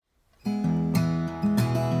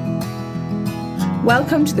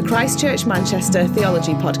Welcome to the Christ Church Manchester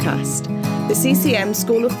Theology Podcast. The CCM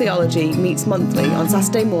School of Theology meets monthly on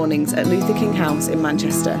Saturday mornings at Luther King House in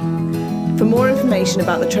Manchester. For more information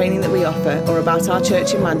about the training that we offer or about our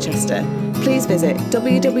church in Manchester, please visit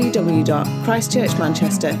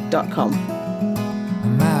www.christchurchmanchester.com.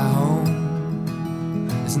 My home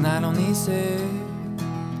is not on this earth,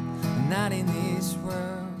 not in this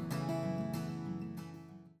world.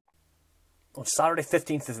 On Saturday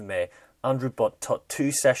 15th of May, Andrew Butt taught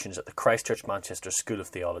 2 sessions at the Christ Church Manchester School of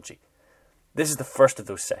Theology. This is the first of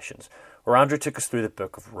those sessions, where Andrew took us through the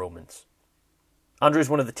book of Romans. Andrew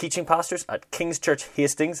is one of the teaching pastors at King's Church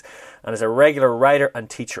Hastings and is a regular writer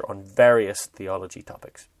and teacher on various theology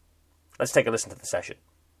topics. Let's take a listen to the session.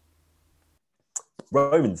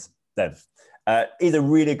 Romans, then, is a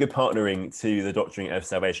really good partnering to the doctrine of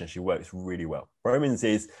salvation. Actually works really well. Romans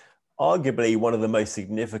is arguably one of the most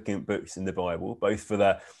significant books in the Bible, both for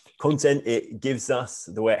the content it gives us,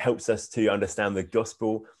 the way it helps us to understand the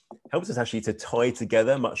gospel, helps us actually to tie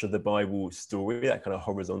together much of the Bible story, that kind of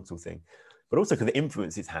horizontal thing, but also because of the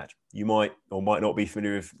influence it's had. You might or might not be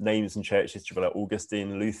familiar with names in church history like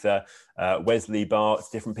Augustine, Luther, Wesley,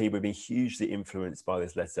 Barth. Different people have been hugely influenced by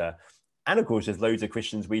this letter. And of course, there's loads of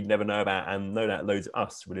Christians we'd never know about, and no doubt loads of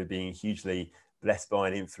us would have been hugely blessed by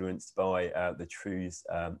and influenced by the truths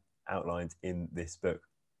outlined in this book.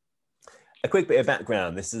 A quick bit of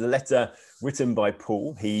background. This is a letter written by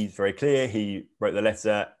Paul. He's very clear. He wrote the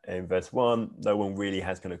letter in verse 1. No one really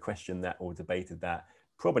has kind of questioned that or debated that.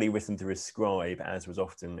 Probably written through a scribe, as was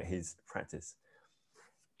often his practice.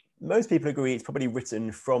 Most people agree it's probably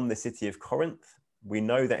written from the city of Corinth. We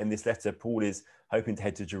know that in this letter, Paul is hoping to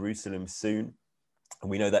head to Jerusalem soon. And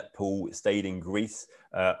we know that Paul stayed in Greece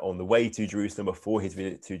on the way to Jerusalem before his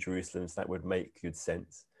visit to Jerusalem, so that would make good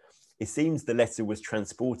sense. It seems the letter was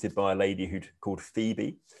transported by a lady called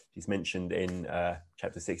Phoebe. She's mentioned in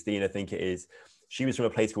chapter 16, I think it is. She was from a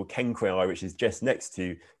place called Cenchreae, which is just next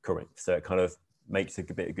to Corinth. So it kind of makes a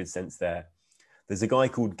bit of good sense there. There's a guy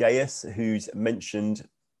called Gaius who's mentioned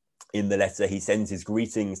in the letter. He sends his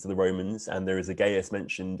greetings to the Romans, and there is a Gaius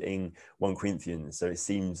mentioned in 1 Corinthians. So it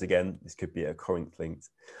seems, again, this could be a Corinth linked.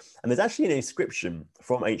 And there's actually an inscription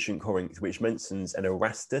from ancient Corinth which mentions an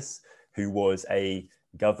Erastus, who was a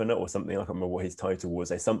governor or something. I can't remember what his title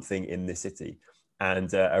was, something in this city.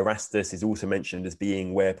 And Erastus is also mentioned as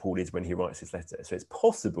being where Paul is when he writes this letter. So it's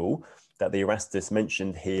possible that the Erastus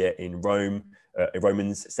mentioned here in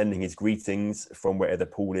Romans, sending his greetings from wherever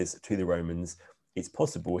Paul is to the Romans, it's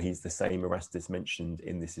possible he's the same Erastus mentioned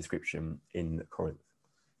in this description in Corinth.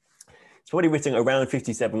 It's probably written around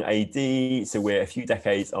 57 AD, so we're a few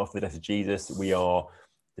decades after the death of Jesus. We are,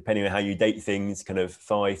 depending on how you date things, kind of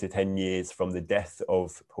 5 to 10 years from the death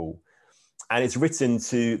of Paul. And it's written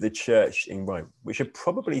to the church in Rome, which had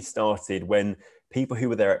probably started when people who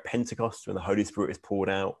were there at Pentecost, when the Holy Spirit was poured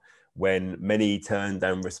out, when many turned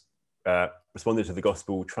and responded to the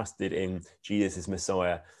gospel, trusted in Jesus as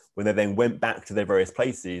Messiah. When they then went back to their various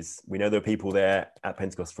places, we know there were people there at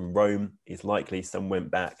Pentecost from Rome. It's likely some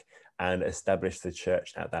went back and established the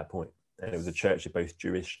church at that point. And it was a church of both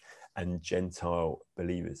Jewish and Gentile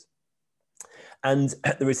believers. And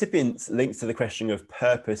the recipients linked to the question of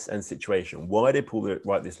purpose and situation. Why did Paul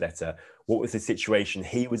write this letter? What was the situation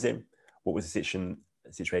he was in? What was the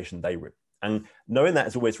situation they were in? And knowing that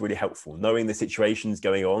is always really helpful. Knowing the situations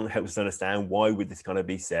going on helps us understand why would this kind of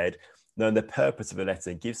be said. Knowing the purpose of a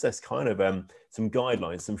letter gives us kind of some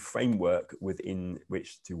guidelines, some framework within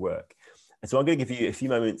which to work. And so I'm going to give you a few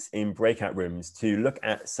moments in breakout rooms to look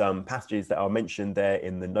at some passages that are mentioned there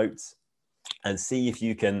in the notes and see if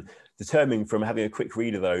you can determine from having a quick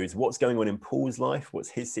read of those, what's going on in Paul's life, what's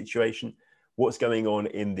his situation, what's going on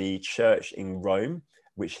in the church in Rome,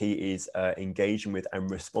 which he is engaging with and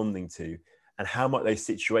responding to, and how might those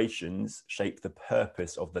situations shape the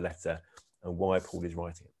purpose of the letter and why Paul is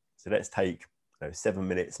writing it. So let's take 7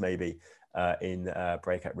 minutes maybe in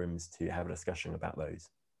breakout rooms to have a discussion about those.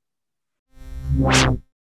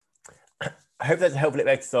 I hope that's a helpful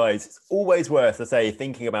exercise. It's always worth, I say,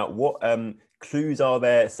 thinking about what clues are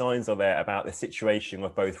there, signs are there about the situation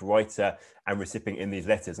of both writer and recipient in these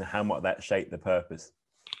letters and how might that shape the purpose.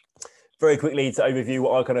 Very quickly to overview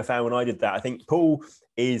what I kind of found when I did that, I think Paul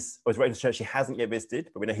was writing to church he hasn't yet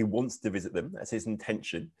visited, but we know he wants to visit them. That's his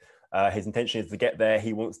intention. His intention is to get there.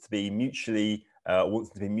 He wants to be mutually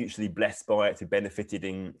blessed by it, to benefited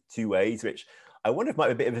in 2 ways, which I wonder if might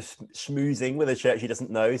be a bit of a schmoozing with a church he doesn't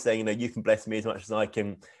know, saying, you can bless me as much as I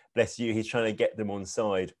can bless you. He's trying to get them on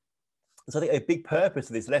side. So I think a big purpose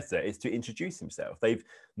of this letter is to introduce himself. They've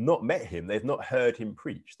not met him. They've not heard him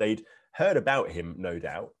preach. They'd heard about him, no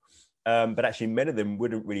doubt. but actually many of them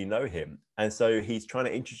wouldn't really know him. And so he's trying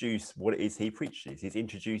to introduce what it is he preaches. He's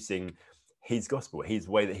introducing his gospel, his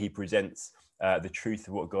way that he presents the truth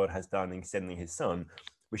of what God has done in sending his son,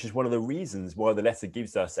 which is one of the reasons why the letter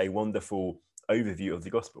gives us a wonderful overview of the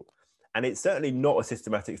gospel. And it's certainly not a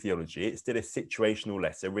systematic theology. It's still a situational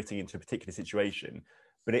letter written into a particular situation,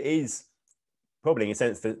 but it is probably in a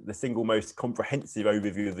sense the single most comprehensive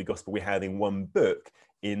overview of the gospel we have in one book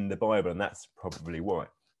in the Bible, and that's probably why.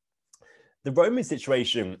 The Roman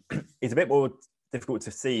situation is a bit more difficult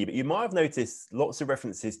to see, but you might have noticed lots of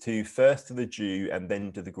references to first to the Jew and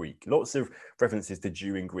then to the Greek, lots of references to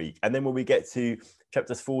Jew and Greek. And then when we get to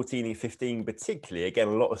chapters 14 and 15, particularly, again,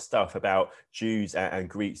 a lot of stuff about Jews and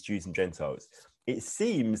Greeks, Jews and Gentiles. It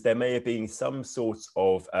seems there may have been some sort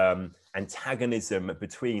of antagonism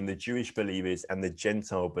between the Jewish believers and the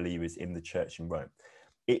Gentile believers in the church in Rome.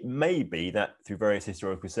 It may be that through various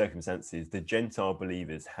historical circumstances, the Gentile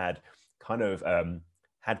believers had kind of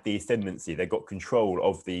had the ascendancy, they got control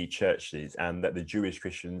of the churches, and that the Jewish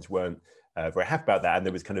Christians weren't very happy about that, and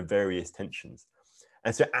there was kind of various tensions.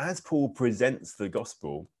 And so as Paul presents the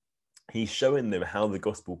gospel, he's showing them how the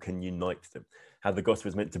gospel can unite them, how the gospel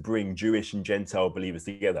is meant to bring Jewish and Gentile believers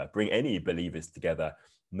together, bring any believers together,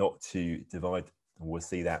 not to divide. And we'll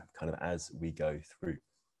see that kind of as we go through.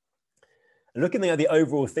 And looking at the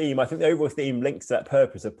overall theme, I think the overall theme links to that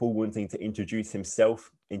purpose of Paul wanting to introduce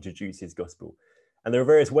himself, introduce his gospel. And there are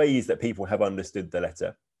various ways that people have understood the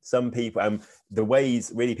letter. Some people, the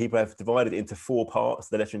ways really people have divided into 4 parts,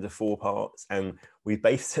 the letter into 4 parts. And we've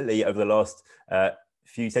basically, over the last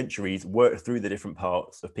few centuries, worked through the different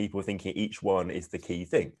parts of people thinking each one is the key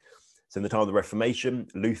thing. So in the time of the Reformation,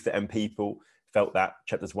 Luther and people felt that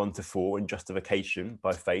chapters 1 to 4 in justification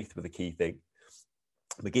by faith were the key thing.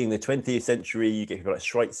 Beginning of the 20th century, you get people like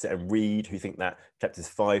Schweitzer and Reed who think that chapters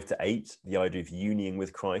 5 to 8, the idea of union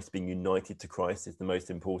with Christ, being united to Christ, is the most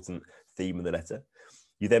important theme in the letter.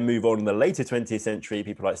 You then move on in the later 20th century,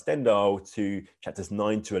 people like Stendhal, to chapters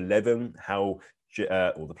 9 to 11, how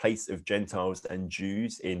or the place of Gentiles and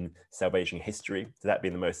Jews in salvation history, so that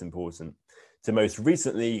being the most important. So most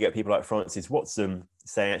recently, you get people like Francis Watson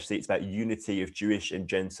saying actually it's about unity of Jewish and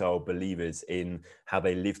Gentile believers in how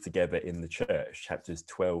they live together in the church, chapters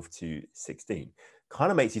 12 to 16.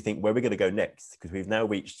 Kind of makes you think where we're going to go next, because we've now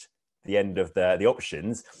reached the end of the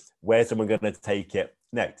options. Where's someone going to take it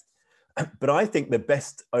next? But I think the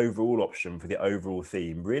best overall option for the overall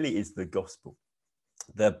theme really is the gospel.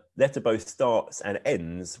 The letter both starts and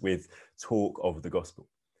ends with talk of the gospel.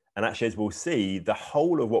 And actually, as we'll see, the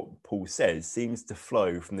whole of what Paul says seems to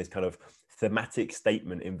flow from this kind of thematic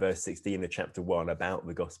statement in verse 16 of chapter 1 about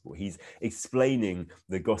the gospel. He's explaining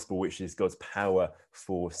the gospel, which is God's power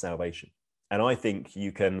for salvation. And I think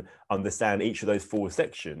you can understand each of those 4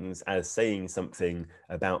 sections as saying something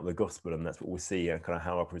about the gospel, and that's what we'll see and kind of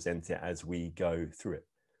how I present it as we go through it.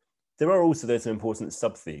 There's some important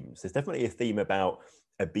sub-themes. There's definitely a theme about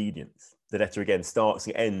obedience. The letter again starts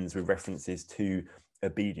and ends with references to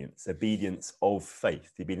obedience of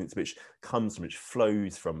faith, the obedience which comes from, which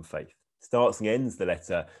flows from faith. Starts and ends the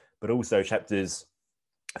letter, but also chapters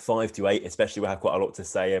 5 to 8 especially will have quite a lot to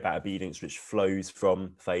say about obedience which flows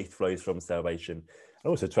from faith, flows from salvation. And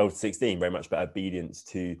also 12 to 16, very much about obedience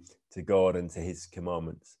to God and to his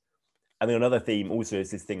commandments. And then another theme also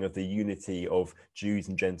is this thing of the unity of Jews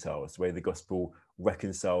and Gentiles, where the gospel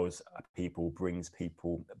reconciles people, brings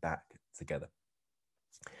people back together.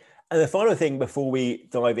 And the final thing before we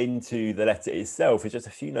dive into the letter itself is just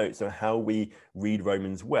a few notes on how we read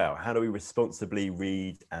Romans well. How do we responsibly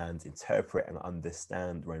read and interpret and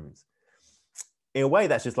understand Romans? In a way,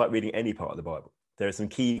 that's just like reading any part of the Bible. There are some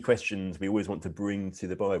key questions we always want to bring to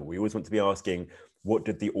the Bible. We always want to be asking, what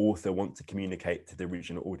did the author want to communicate to the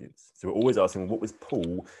original audience? So we're always asking, what was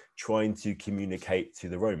Paul trying to communicate to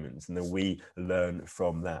the Romans? And then we learn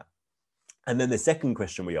from that. And then the second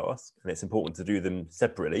question we ask, and it's important to do them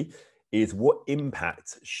separately, is what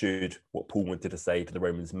impact should what Paul wanted to say to the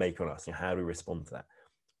Romans make on us, and how do we respond to that?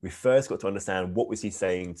 We first got to understand what was he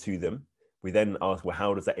saying to them. We then ask, well,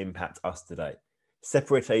 how does that impact us today?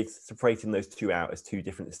 Separating those 2 out as 2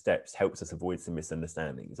 different steps helps us avoid some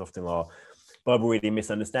misunderstandings. Often our Bible reading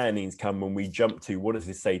misunderstandings come when we jump to what does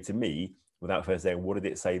this say to me, without first saying what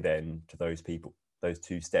did it say then to those people. Those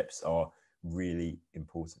 2 steps are really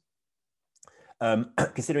important.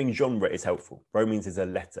 Considering genre is helpful. Romans is a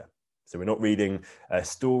letter. So we're not reading a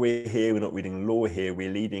story here, we're not reading law here,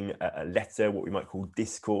 we're reading a letter, what we might call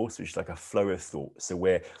discourse, which is like a flow of thought. So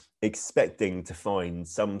we're expecting to find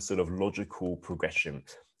some sort of logical progression,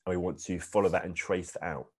 and we want to follow that and trace that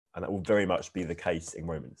out. And that will very much be the case in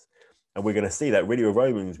Romans. And we're going to see that really with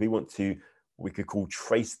Romans, we want to we could call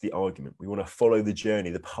trace the argument. We want to follow the journey,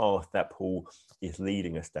 the path that Paul is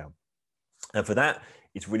leading us down. And for that,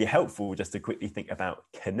 it's really helpful just to quickly think about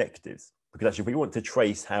connectives, because actually if we want to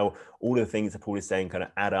trace how all of the things that Paul is saying kind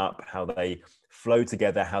of add up, how they flow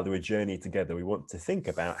together, how they're a journey together, we want to think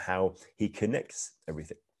about how he connects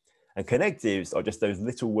everything. And connectives are just those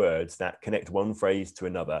little words that connect one phrase to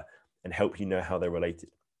another and help you know how they're related.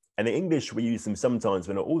 And in English, we use them sometimes,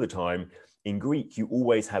 but not all the time. In Greek, you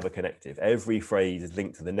always have a connective. Every phrase is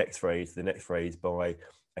linked to the next phrase by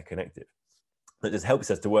a connective. That just helps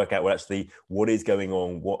us to work out, well, actually, what is going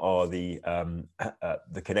on? What are the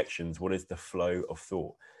connections? What is the flow of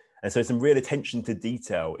thought? And so some real attention to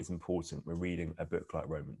detail is important when reading a book like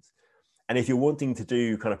Romans. And if you're wanting to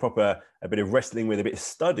do kind of a bit of wrestling with a bit of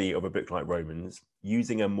study of a book like Romans,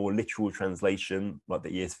 using a more literal translation like the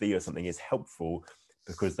ESV or something is helpful,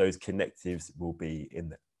 because those connectives will be in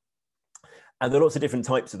there. And there are lots of different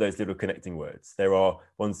types of those little connecting words. There are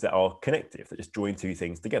ones that are connective, that just join two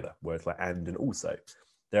things together, words like and also.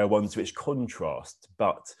 There are ones which contrast,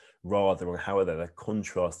 but rather, or however, they're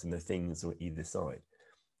contrasting the things on either side.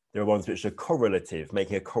 There are ones which are correlative,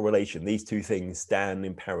 making a correlation. These two things stand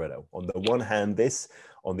in parallel. On the one hand, this,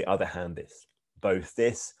 on the other hand, this. Both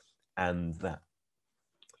this and that.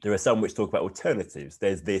 There are some which talk about alternatives.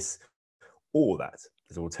 There's this or that.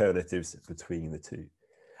 There's alternatives between the two.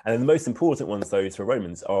 And then the most important ones, though, for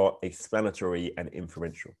Romans are explanatory and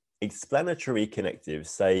inferential. Explanatory connectives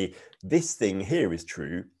say this thing here is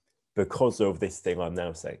true because of this thing I'm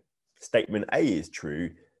now saying. Statement A is true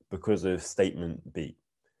because of statement B.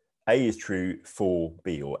 A is true for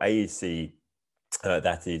B, or A is C,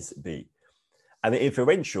 that is B. And the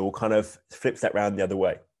inferential kind of flips that round the other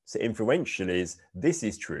way. So inferential is this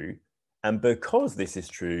is true, and because this is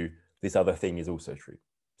true, this other thing is also true.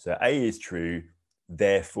 So A is true,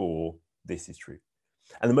 therefore this is true.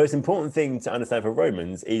 And the most important thing to understand for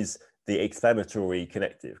Romans is the explanatory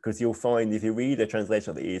connective, because you'll find if you read a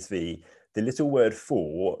translation of the ESV, the little word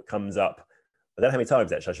for comes up, I don't know how many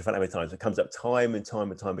times actually, I should find out how many times, it comes up time and time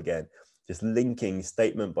and time again, just linking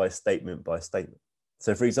statement by statement by statement.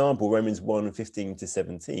 So for example, Romans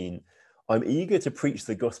 1:15-17, I'm eager to preach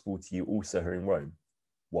the gospel to you also here in Rome.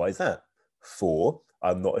 Why is that? For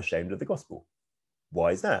I'm not ashamed of the gospel.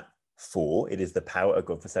 Why is that? For it is the power of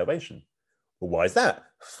God for salvation. Well, why is that?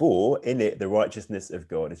 For in it the righteousness of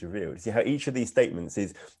God is revealed. See how each of these statements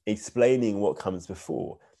is explaining what comes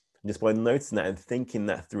before. And just by noticing that and thinking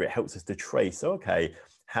that through, it helps us to trace, okay,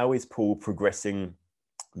 how is Paul progressing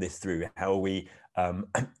this through? How are we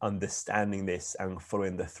understanding this and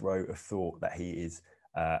following the throw of thought that he is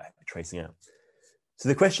tracing out? So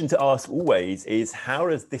the question to ask always is, how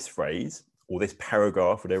does this phrase or this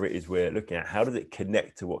paragraph, whatever it is we're looking at, how does it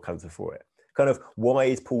connect to what comes before it? Kind of, why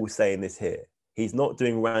is Paul saying this here? He's not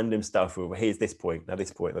doing random stuff over here's this point, now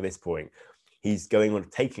this point, now this point. He's going on,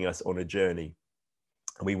 taking us on a journey,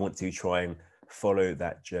 and we want to try and follow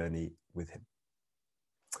that journey with him.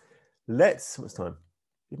 What's time?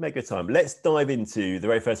 We've made good time. Let's dive into the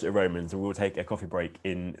very first bit of Romans, and we'll take a coffee break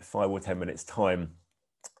in 5 or 10 minutes time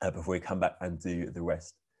before we come back and do the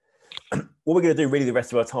rest. What we're going to do really the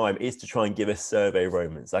rest of our time is to try and give a survey of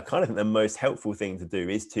Romans. I kind of think the most helpful thing to do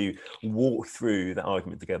is to walk through the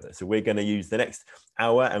argument together. So we're going to use the next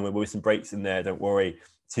hour, and we'll some breaks in there, don't worry,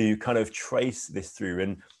 to kind of trace this through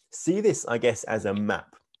and see this, I guess, as a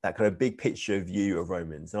map, that kind of big picture view of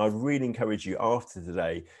Romans. And I'd really encourage you after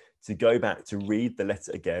today to go back to read the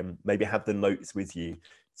letter again, maybe have the notes with you,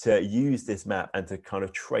 to use this map and to kind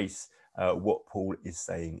of trace what Paul is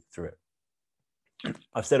saying through it.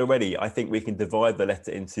 I've said already, I think we can divide the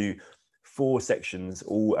letter into 4 sections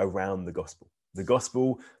all around the gospel. The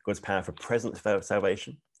gospel, God's power for present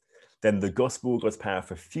salvation. Then the gospel, God's power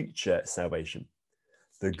for future salvation.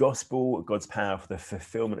 The gospel, God's power for the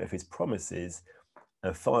fulfillment of his promises.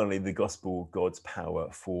 And finally, the gospel, God's power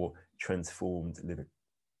for transformed living.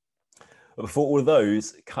 But before all of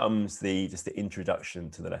those comes just the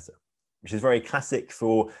introduction to the letter, which is very classic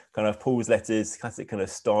for kind of Paul's letters, classic kind of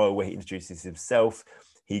style where he introduces himself,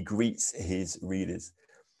 he greets his readers.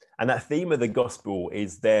 And that theme of the gospel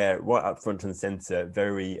is there right up front and center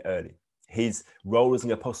very early. His role as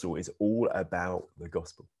an apostle is all about the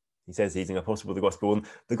gospel. He says he's an apostle of the gospel, and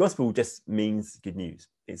the gospel just means good news.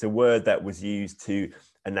 It's a word that was used to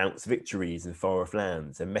announce victories in far-off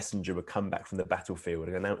lands. A messenger would come back from the battlefield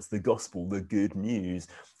and announce the gospel, the good news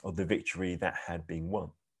of the victory that had been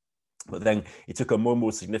won. But then it took on more and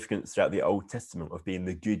more significance throughout the Old Testament of being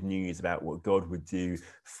the good news about what God would do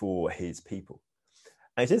for his people.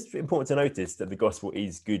 And it's just important to notice that the gospel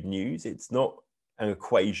is good news. It's not an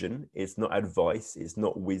equation. It's not advice. It's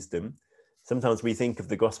not wisdom. Sometimes we think of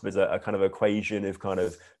the gospel as a kind of equation of kind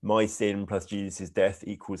of my sin plus Jesus' death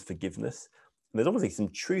equals forgiveness. And there's obviously some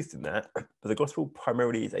truth in that, but the gospel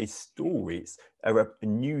primarily is a story. It's a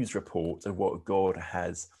news report of what God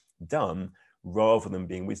has done rather than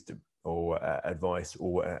being wisdom or advice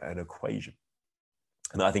or an equation.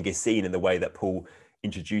 And I think it's seen in the way that Paul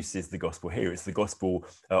introduces the gospel here. It's the gospel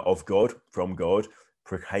of God, from God,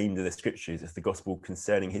 proclaimed in the scriptures. It's the gospel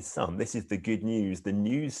concerning his son. This is the good news, the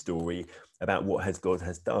news story about what God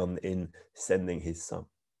has done in sending his son.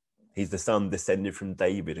 He's the son descended from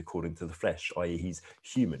David according to the flesh, i.e. he's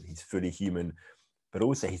human, he's fully human, but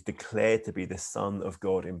also he's declared to be the Son of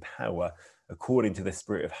God in power according to the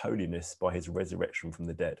Spirit of holiness by his resurrection from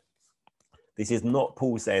the dead. This is not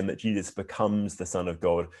Paul saying that Jesus becomes the Son of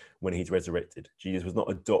God when he's resurrected. Jesus was not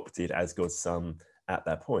adopted as God's son at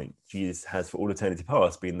that point. Jesus has for all eternity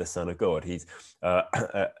past been the Son of God. He's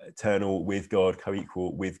eternal with God,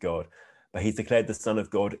 co-equal with God, but he's declared the Son of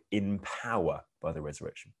God in power by the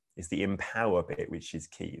resurrection. It's the empower bit which is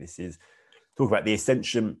key. This is talk about the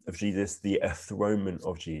ascension of Jesus, the enthronement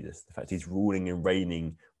of Jesus, the fact he's ruling and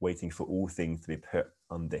reigning, waiting for all things to be put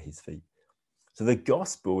under his feet. So the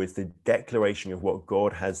gospel is the declaration of what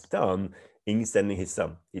God has done in sending his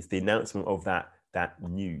son. It's the announcement of that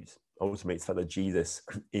news. Ultimately, it's the fact that Jesus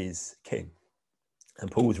is king.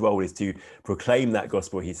 And Paul's role is to proclaim that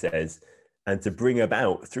gospel, he says, and to bring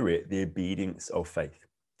about through it the obedience of faith,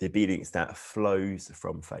 the obedience that flows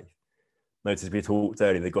from faith. Notice we talked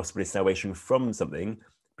earlier, the gospel is salvation from something,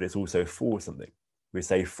 but it's also for something. We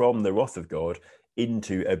say from the wrath of God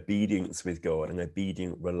into obedience with God, an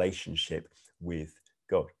obedient relationship with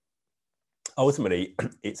God. Ultimately,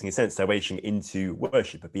 it's in a sense salvation into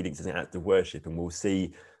worship. Obedience is an act of worship, and we'll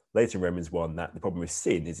see later in Romans 1 that the problem with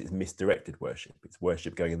sin is it's misdirected worship. It's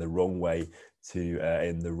worship going in the wrong way to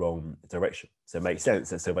in the wrong direction. So it makes sense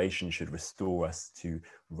that salvation should restore us to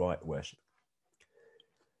right worship.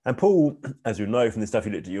 And Paul, as you know from the stuff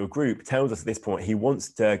you looked at your group, tells us at this point he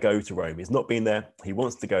wants to go to Rome. He's not been there. He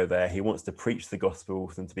wants to go there. He wants to preach the gospel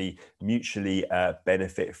for them to be mutually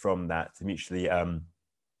benefit from that, to mutually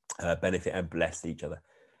benefit and bless each other.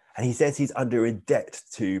 And he says he's under a debt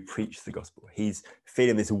to preach the gospel. He's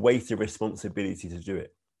feeling this weight of responsibility to do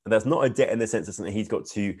it. And that's not a debt in the sense of something he's got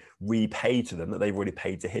to repay to them, that they've already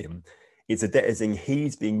paid to him. It's a debt as in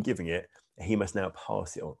he's been giving it, and he must now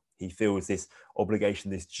pass it on. He feels this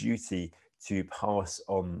obligation, this duty to pass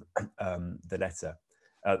on the letter,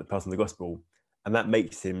 pass on the gospel. And that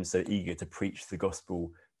makes him so eager to preach the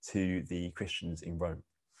gospel to the Christians in Rome.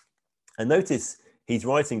 And notice he's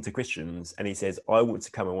writing to Christians and he says, I want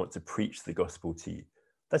to come and want to preach the gospel to you.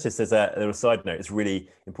 That's just as a little side note. It's really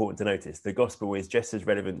important to notice. The gospel is just as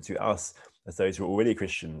relevant to us as those who are already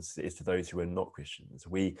Christians as to those who are not Christians.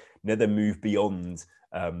 We never move beyond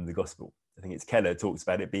the gospel. I think it's Keller talks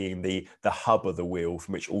about it being the hub of the wheel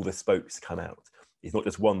from which all the spokes come out. It's not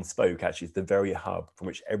just one spoke, actually, it's the very hub from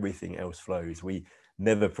which everything else flows. We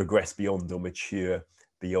never progress beyond or mature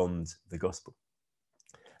beyond the gospel.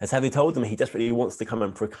 As having told them he desperately wants to come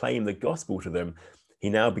and proclaim the gospel to them, he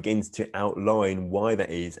now begins to outline why that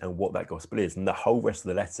is and what that gospel is. And the whole rest of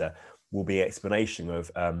the letter will be an explanation of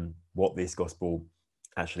what this gospel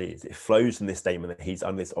actually is. It flows from this statement that he's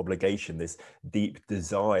under this obligation, this deep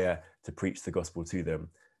desire to preach the gospel to them.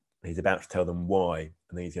 He's about to tell them why, and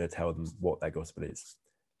then he's going to tell them what that gospel is.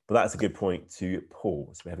 But that's a good point to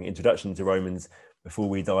pause. We're having an introduction to Romans before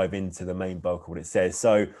we dive into the main bulk of what it says.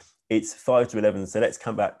 So it's 5 to 11. So let's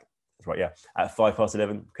come back. That's right, yeah. At 5 past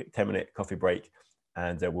 11, quick 10-minute coffee break,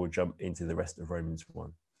 and we'll jump into the rest of Romans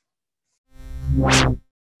 1.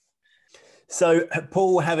 So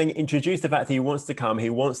Paul, having introduced the fact that he wants to come, he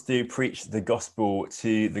wants to preach the gospel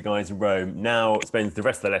to the guys in Rome, now spends the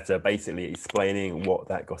rest of the letter basically explaining what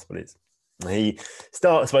that gospel is. He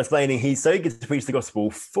starts by explaining he's so eager to preach the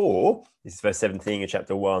gospel for, this is verse 17 of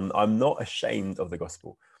chapter 1, I'm not ashamed of the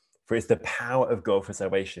gospel, for it's the power of God for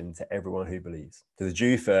salvation to everyone who believes, to the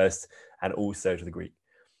Jew first and also to the Greek.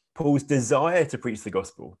 Paul's desire to preach the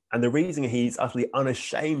gospel, and the reason he's utterly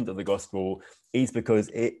unashamed of the gospel, is because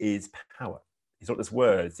it is power. It's not just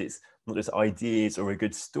words, it's not just ideas or a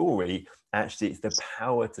good story. Actually, it's the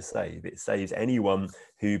power to save. It saves anyone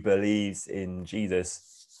who believes in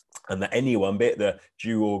Jesus, and that anyone, be it the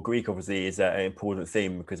Jew or Greek, obviously, is an important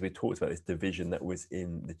theme because we talked about this division that was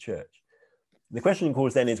in the church. The question, of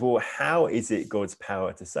course, then is, well, how is it God's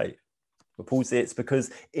power to save? Well, Paul says it's because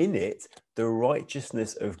in it, the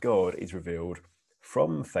righteousness of God is revealed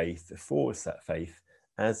from faith for that faith,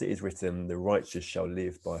 as it is written, the righteous shall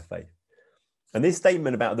live by faith. And this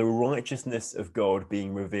statement about the righteousness of God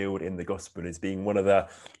being revealed in the gospel is being one of the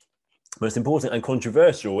most important and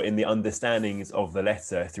controversial in the understandings of the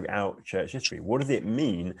letter throughout church history. What does it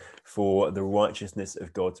mean for the righteousness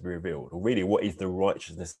of God to be revealed? Or really, what is the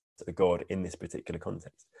righteousness of God in this particular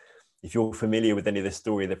context? If you're familiar with any of the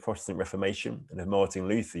story of the Protestant Reformation and of Martin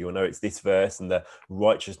Luther, you'll know it's this verse and the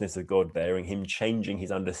righteousness of God there, and him changing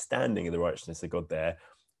his understanding of the righteousness of God there,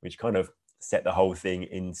 which kind of set the whole thing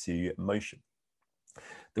into motion.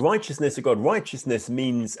 The righteousness of God, righteousness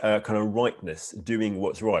means kind of rightness, doing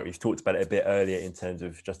what's right. We've talked about it a bit earlier in terms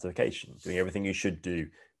of justification, doing everything you should do,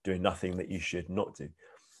 doing nothing that you should not do.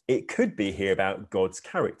 It could be here about God's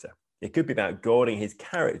character. It could be about God and his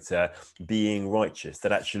character being righteous,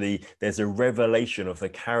 that actually there's a revelation of the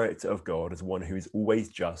character of God as one who is always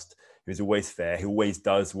just, who is always fair, who always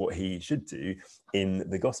does what he should do in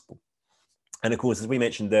the gospel. And of course, as we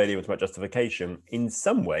mentioned earlier about justification, in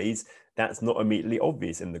some ways, that's not immediately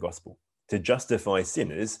obvious in the gospel. To justify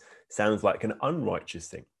sinners sounds like an unrighteous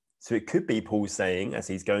thing. So it could be Paul saying, as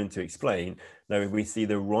he's going to explain, no, we see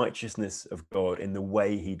the righteousness of God in the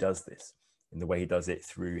way he does this, in the way he does it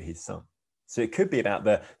through his son. So it could be about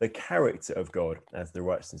the character of God as the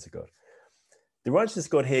righteousness of God. The righteousness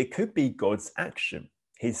of God here could be God's action,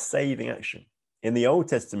 his saving action. In the Old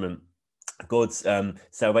Testament, God's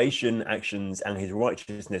salvation actions and his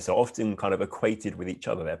righteousness are often kind of equated with each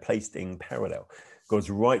other. They're placed in parallel. God's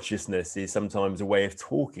righteousness is sometimes a way of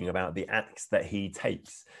talking about the acts that he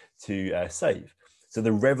takes to save. So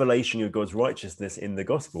the revelation of God's righteousness in the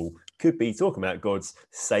gospel could be talking about God's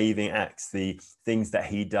saving acts, the things that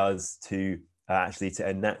he does to actually to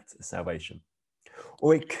enact salvation.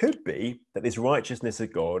 Or it could be that this righteousness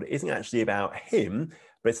of God isn't actually about him,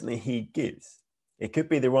 but it's something he gives. It could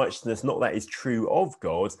be the righteousness, not that is true of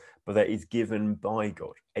God, but that is given by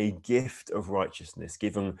God, a gift of righteousness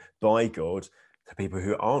given by God to people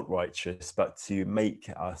who aren't righteous, but to make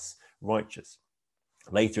us righteous.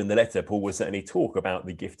 Later in the letter, Paul will certainly talk about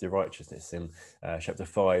the gift of righteousness in chapter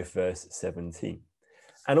 5, verse 17.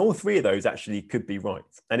 And all three of those actually could be right.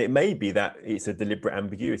 And it may be that it's a deliberate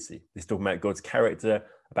ambiguity. It's talking about God's character,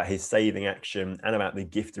 about his saving action, and about the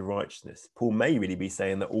gift of righteousness. Paul may really be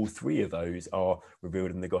saying that all three of those are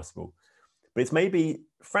revealed in the gospel. But it's maybe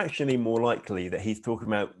fractionally more likely that he's talking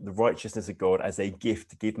about the righteousness of God as a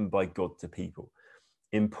gift given by God to people.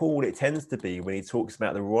 In Paul, it tends to be when he talks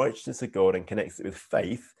about the righteousness of God and connects it with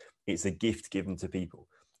faith, it's a gift given to people.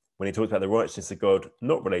 When he talks about the righteousness of God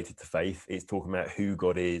not related to faith, it's talking about who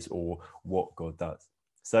God is or what God does.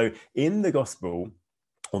 So in the gospel,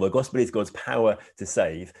 the gospel is God's power to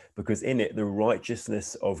save, because in it, the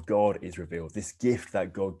righteousness of God is revealed. This gift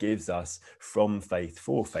that God gives us from faith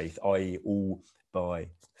for faith, i.e. all by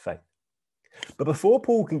faith. But before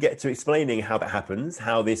Paul can get to explaining how that happens,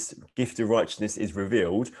 how this gift of righteousness is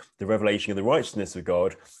revealed, the revelation of the righteousness of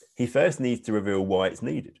God, he first needs to reveal why it's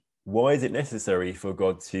needed. Why is it necessary for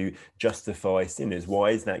God to justify sinners?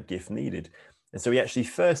 Why is that gift needed? And so he actually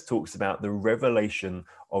first talks about the revelation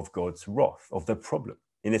of God's wrath, of the problem.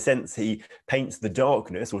 In a sense, he paints the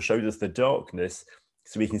darkness or shows us the darkness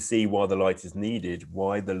so we can see why the light is needed,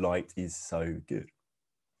 why the light is so good.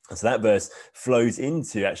 And so that verse flows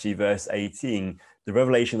into actually verse 18, the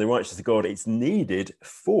revelation of the righteousness of God. It's needed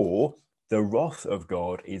for the wrath of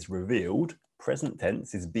God is revealed, present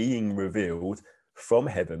tense, is being revealed from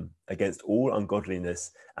heaven against all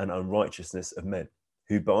ungodliness and unrighteousness of men,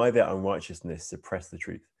 who by their unrighteousness suppress the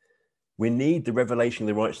truth. We need the revelation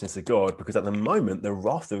of the righteousness of God because at the moment, the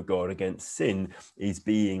wrath of God against sin is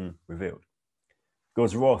being revealed.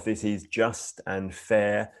 God's wrath is his just and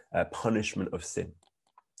fair punishment of sin,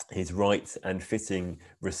 his right and fitting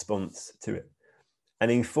response to it. And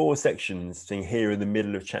in 4 sections, here in the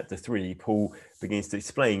middle of chapter 3, Paul begins to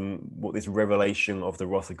explain what this revelation of the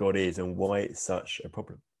wrath of God is and why it's such a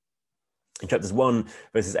problem. In chapters 1,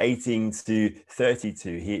 verses 18 to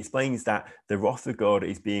 32, he explains that the wrath of God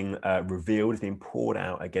is being revealed, is being poured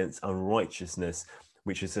out against unrighteousness,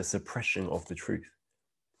 which is a suppression of the truth.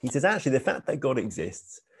 He says, actually, the fact that God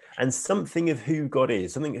exists and something of who God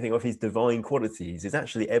is, something of his divine qualities is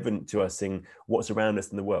actually evident to us in what's around us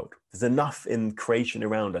in the world. There's enough in creation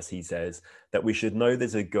around us, he says, that we should know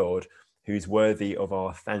there's a God who's worthy of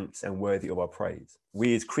our thanks and worthy of our praise.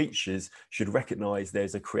 We as creatures should recognize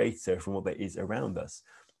there's a creator from what there is around us.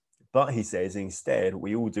 But he says, instead, what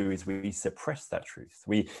we all do is we suppress that truth.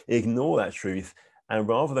 We ignore that truth. And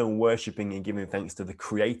rather than worshipping and giving thanks to the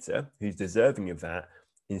creator who's deserving of that,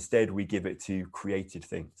 instead, we give it to created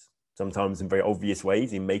things, sometimes in very obvious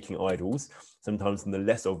ways, in making idols, sometimes in the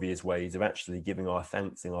less obvious ways of actually giving our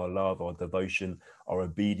thanks and our love, our devotion, our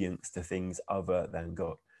obedience to things other than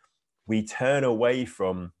God. We turn away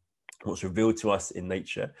from what's revealed to us in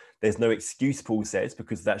nature. There's no excuse, Paul says,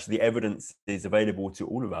 because actually the evidence is available to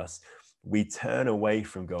all of us. We turn away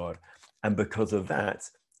from God, and because of that,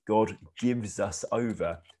 God gives us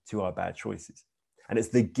over to our bad choices. And it's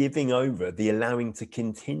the giving over, the allowing to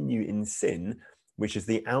continue in sin, which is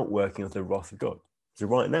the outworking of the wrath of God. So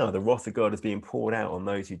right now, the wrath of God is being poured out on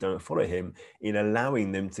those who don't follow him in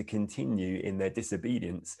allowing them to continue in their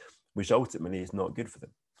disobedience, which ultimately is not good for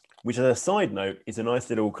them. Which, as a side note, is a nice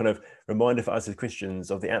little kind of reminder for us as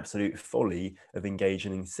Christians of the absolute folly of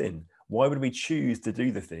engaging in sin. Why would we choose to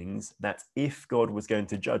do the things that if God was going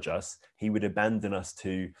to judge us, he would abandon us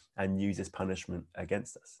to and use as punishment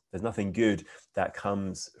against us? There's nothing good that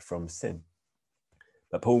comes from sin.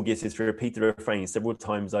 But Paul gives his repeated refrain several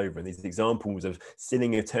times over, and these examples of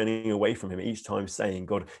sinning and turning away from him, each time saying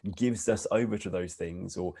God gives us over to those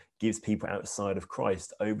things, or gives people outside of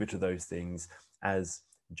Christ over to those things as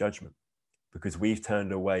judgment, because we've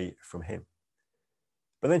turned away from him.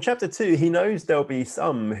 But then chapter 2, he knows there'll be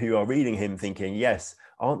some who are reading him thinking, yes,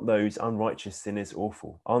 aren't those unrighteous sinners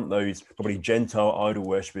awful? Aren't those probably Gentile idol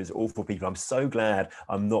worshippers awful people? I'm so glad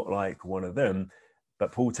I'm not like one of them.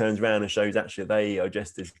 But Paul turns around and shows actually they are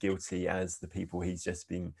just as guilty as the people he's just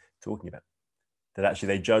been talking about. That actually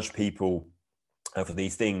they judge people for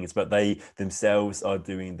these things, but they themselves are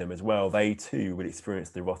doing them as well. They too will experience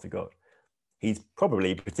the wrath of God. He's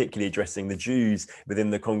probably particularly addressing the Jews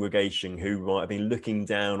within the congregation who might have been looking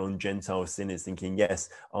down on Gentile sinners thinking, yes,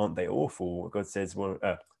 aren't they awful? God says,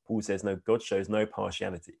 Paul says, no, God shows no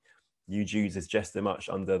partiality. You Jews is just as much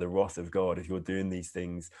under the wrath of God if you're doing these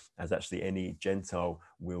things as actually any Gentile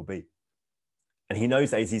will be. And he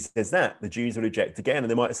knows that as he says that, the Jews will reject again.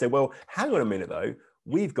 And they might say, well, hang on a minute though,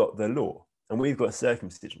 we've got the law and we've got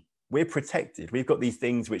circumcision. We're protected. We've got these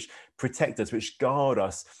things which protect us, which guard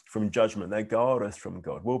us from judgment. They guard us from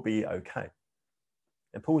God. We'll be okay.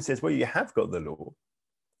 And Paul says, well, you have got the law,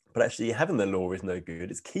 but actually having the law is no good.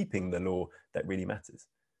 It's keeping the law that really matters.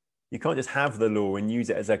 You can't just have the law and use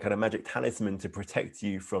it as a kind of magic talisman to protect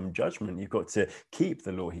you from judgment. You've got to keep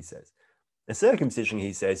the law, he says. And circumcision,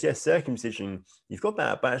 he says, yes, circumcision, you've got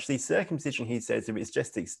that, but actually circumcision, he says, if it's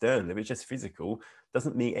just external, if it's just physical,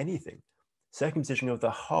 doesn't mean anything. Circumcision of the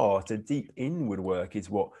heart, a deep inward work, is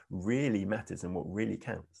what really matters and what really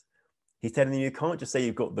counts. He's telling you can't just say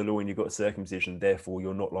you've got the law and you've got circumcision, therefore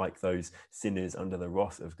you're not like those sinners under the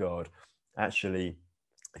wrath of God. Actually,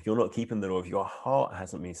 if you're not keeping the law, if your heart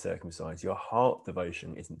hasn't been circumcised, your heart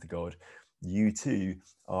devotion isn't to God, you too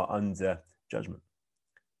are under judgment.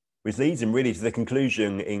 Which leads him really to the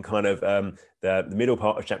conclusion in kind of the middle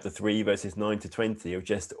part of chapter 3, verses 9 to 20, of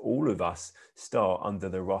just all of us start under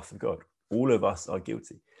the wrath of God. All of us are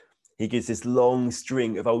guilty. He gives this long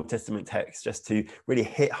string of Old Testament texts just to really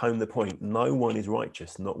hit home the point. No one is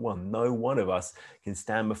righteous, not one. No one of us can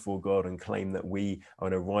stand before God and claim that we are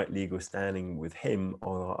in a right legal standing with him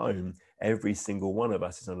on our own. Every single one of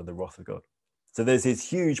us is under the wrath of God. So there's this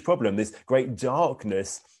huge problem, this great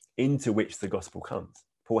darkness into which the gospel comes.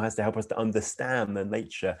 Paul has to help us to understand the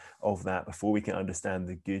nature of that before we can understand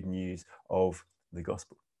the good news of the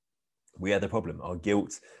gospel. We are the problem, our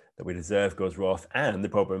guilt, that we deserve God's wrath, and the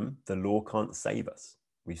problem, the law can't save us.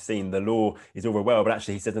 We've seen the law is all very well, but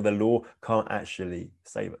actually he says that the law can't actually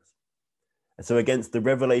save us. And so against the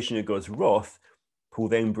revelation of God's wrath, Paul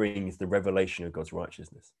then brings the revelation of God's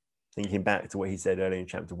righteousness. Thinking back to what he said earlier in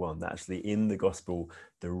chapter 1, that actually in the gospel,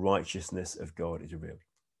 the righteousness of God is revealed.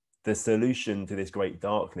 The solution to this great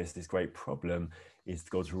darkness, this great problem, is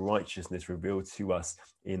God's righteousness revealed to us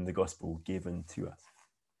in the gospel, given to us.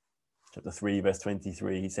 Chapter 3, verse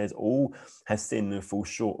 23, he says, all have sinned and fall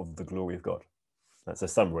short of the glory of God. That's a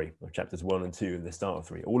summary of chapters 1 and 2 and the start of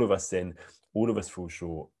 3. All of us sin, all of us fall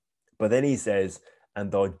short. But then he says,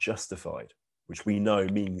 and are justified, which we know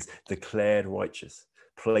means declared righteous,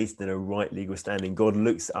 placed in a right legal standing. God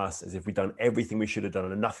looks at us as if we've done everything we should have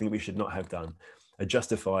done and nothing we should not have done, are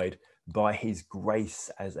justified by his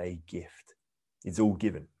grace as a gift. It's all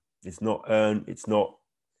given. It's not earned. It's not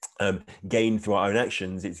gained through our own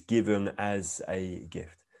actions. It's given as a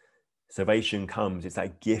gift. Salvation comes, it's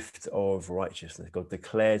that gift of righteousness. God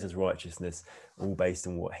declares as righteousness, all based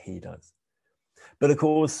on what he does. But of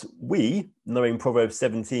course, we, knowing Proverbs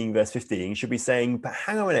 17 verse 15, should be saying, but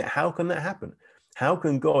hang on a minute, how can that happen? How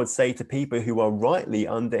can God say to people who are rightly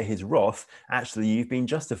under his wrath, actually you've been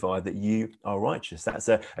justified, that you are righteous? That's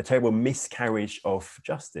a terrible miscarriage of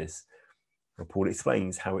justice. And Paul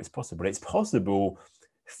explains how it's possible. It's possible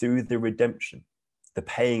through the redemption, the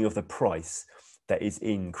paying of the price that is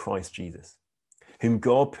in Christ Jesus, whom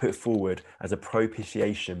God put forward as a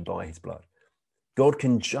propitiation by his blood. God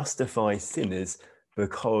can justify sinners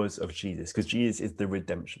because of Jesus, because Jesus is the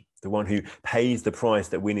redemption, the one who pays the price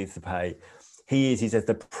that we need to pay. He says,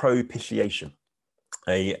 the propitiation,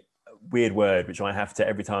 a weird word which I have to,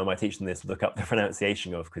 every time I teach them this, look up the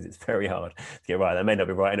pronunciation of, because it's very hard to get right. That may not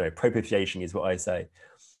be right anyway. Propitiation is what I say.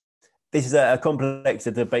 This is a complex,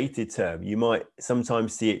 a debated term. You might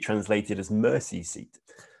sometimes see it translated as mercy seat.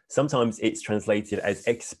 Sometimes it's translated as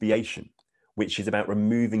expiation, which is about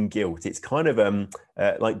removing guilt. It's kind of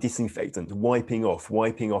like disinfectant, wiping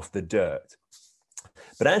off the dirt.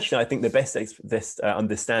 But actually, I think the best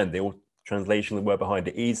understanding or translation of the word behind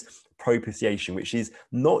it is propitiation, which is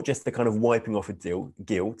not just the kind of wiping off of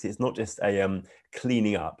guilt. It's not just a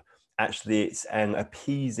cleaning up. Actually, it's an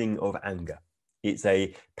appeasing of anger. It's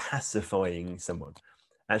a pacifying someone.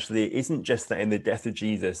 Actually, it isn't just that in the death of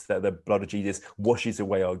Jesus, that the blood of Jesus washes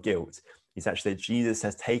away our guilt. It's actually that Jesus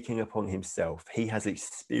has taken upon himself. He has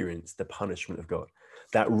experienced the punishment of God.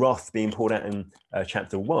 That wrath being poured out in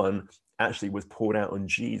chapter 1 actually was poured out on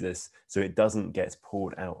Jesus, so it doesn't get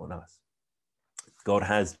poured out on us. God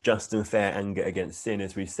has just and fair anger against sin,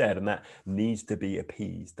 as we've said, and that needs to be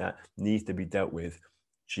appeased. That needs to be dealt with.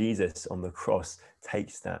 Jesus on the cross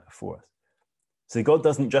takes that for us. So God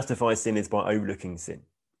doesn't justify sinners by overlooking sin.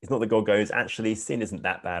 It's not that God goes, actually, sin isn't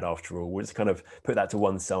that bad after all. We'll just kind of put that to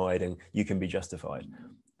one side and you can be justified.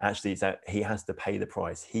 Actually, it's that he has to pay the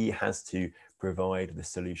price. He has to provide the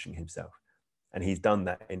solution himself. And he's done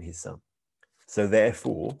that in his son. So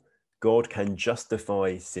therefore, God can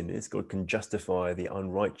justify sinners. God can justify the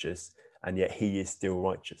unrighteous, and yet he is still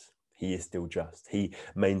righteous. He is still just. He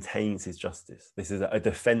maintains his justice. This is a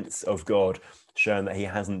defense of God, showing that he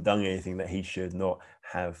hasn't done anything that he should not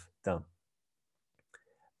have done.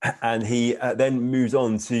 And he then moves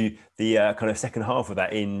on to the kind of second half of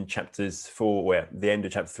that in chapters 4, where the end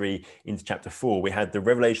of chapter 3 into chapter 4, we had the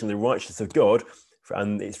revelation of the righteousness of God.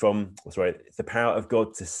 And it's the power of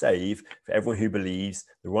God to save for everyone who believes,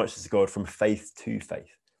 the righteousness of God from faith to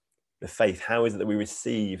faith. The faith, how is it that we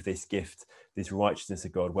receive this gift, this righteousness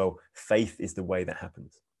of God? Well, faith is the way that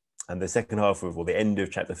happens. And the second half of, or the end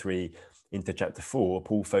of chapter 3 into chapter 4,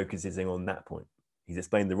 Paul focuses in on that point. He's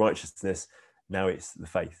explained the righteousness, now it's the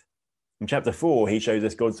faith. In chapter 4, he shows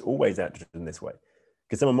us God's always acted in this way.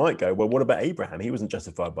 Because someone might go, well, what about Abraham? He wasn't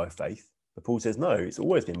justified by faith. But Paul says, no, it's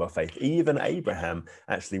always been by faith. Even Abraham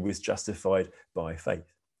actually was justified by faith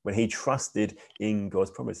when he trusted in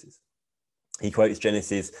God's promises. He quotes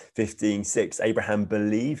Genesis 15:6. Abraham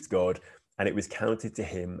believed God and it was counted to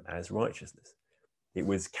him as righteousness. It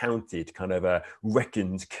was counted, kind of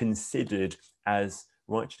reckoned, considered as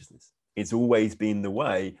righteousness. It's always been the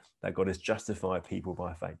way that God has justified people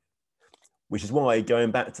by faith. Which is why,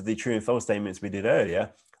 going back to the true and false statements we did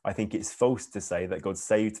earlier, I think it's false to say that God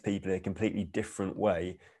saved people in a completely different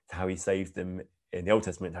way to how he saved them in the Old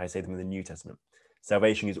Testament, how he saved them in the New Testament.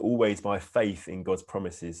 Salvation is always by faith in God's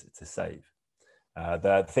promises to save.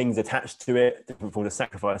 The things attached to it, different forms of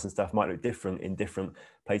sacrifice and stuff, might look different in different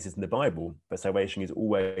places in the Bible, but salvation is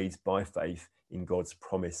always by faith in God's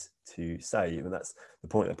promise to save. And that's the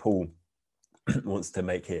point that Paul wants to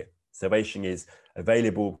make here. Salvation is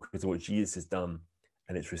available because of what Jesus has done,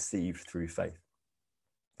 and it's received through faith.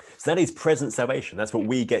 So that is present salvation. That's what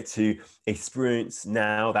we get to experience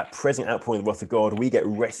now, that present outpouring of the wrath of God. We get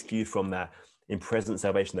rescued from that in present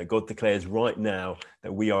salvation, that God declares right now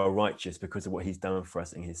that we are righteous because of what he's done for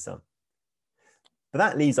us in his son. But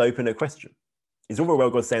that leaves open a question. It's all very well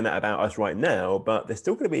God saying that about us right now, but there's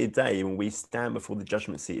still going to be a day when we stand before the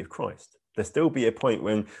judgment seat of Christ. There'll still be a point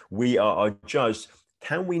when we are judged.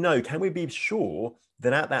 Can we be sure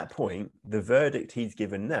that at that point, the verdict he's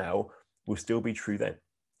given now will still be true then?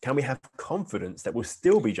 Can we have confidence that we'll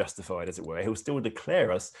still be justified, as it were? He'll still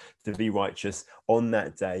declare us to be righteous on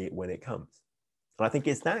that day when it comes. And I think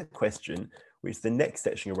it's that question which the next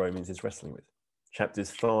section of Romans is wrestling with, chapters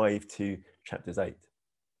 5 to chapters 8.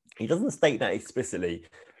 He doesn't state that explicitly,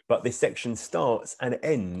 but this section starts and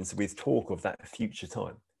ends with talk of that future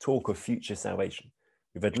time, talk of future salvation.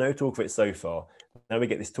 We've had no talk of it so far. Now we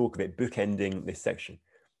get this talk of it bookending this section.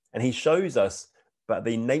 And he shows us about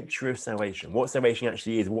the nature of salvation, what salvation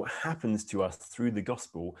actually is, what happens to us through the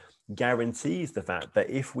gospel, guarantees the fact that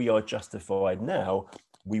if we are justified now,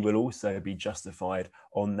 we will also be justified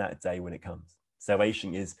on that day when it comes.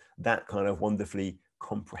 Salvation is that kind of wonderfully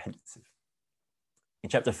comprehensive. In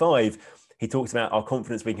chapter 5, he talks about our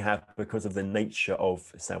confidence we can have because of the nature of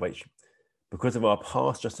salvation. Because of our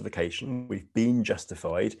past justification, we've been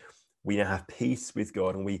justified. We now have peace with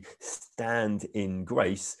God and we stand in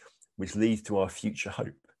grace, which leads to our future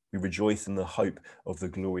hope. We rejoice in the hope of the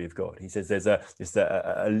glory of God. He says there's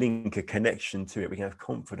a link, a connection to it. We can have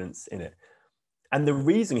confidence in it. And the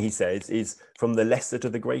reason, he says, is from the lesser to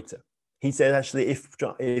the greater. He said, actually, if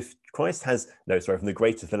Christ has, no, sorry, from the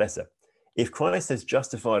greater to the lesser. If Christ has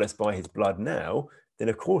justified us by his blood now, then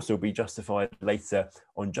of course we'll be justified later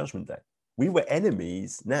on Judgment Day. We were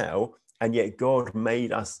enemies now, and yet God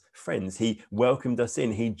made us friends. He welcomed us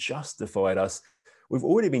in. He justified us. We've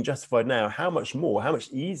already been justified now. How much more, how much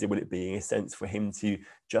easier will it be, in a sense, for him to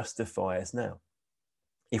justify us now?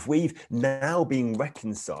 If we've now been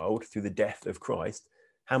reconciled through the death of Christ,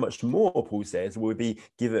 how much more, Paul says, will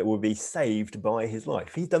be saved by his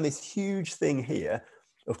life? He's done this huge thing here.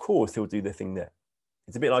 Of course, he'll do the thing there.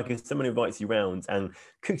 It's a bit like if someone invites you round and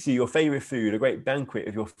cooks you your favorite food, a great banquet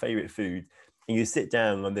of your favorite food, and you sit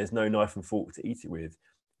down and there's no knife and fork to eat it with.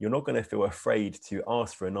 You're not going to feel afraid to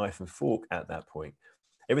ask for a knife and fork at that point.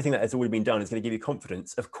 Everything that has already been done is going to give you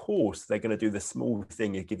confidence. Of course, they're going to do the small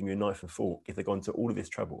thing of giving you a knife and fork if they've gone to all of this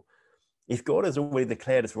trouble. If God has already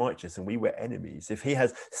declared us righteous and we were enemies, if he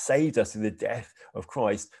has saved us through the death of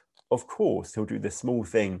Christ, of course, he'll do the small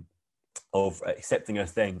thing of accepting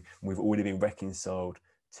us then. We've already been reconciled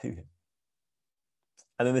to him.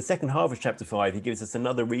 And then the second half of chapter 5, he gives us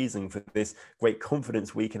another reason for this great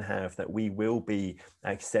confidence we can have that we will be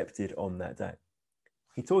accepted on that day.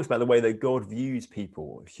 He talks about the way that God views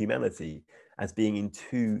people, humanity, as being in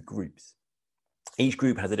two groups. Each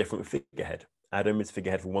group has a different figurehead. Adam is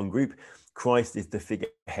figurehead for one group. Christ is the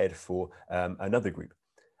figurehead for another group.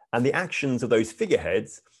 And the actions of those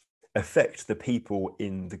figureheads affect the people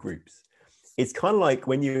in the groups. It's kind of like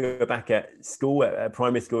when you were back at school, at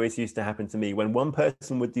primary school, it used to happen to me when one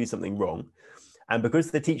person would do something wrong. And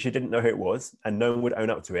because the teacher didn't know who it was and no one would own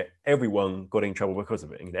up to it, everyone got in trouble because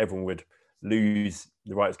of it. And everyone would lose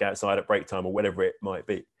the right to go outside at break time or whatever it might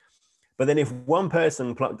be. But then if one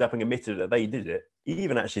person plucked up and admitted that they did it,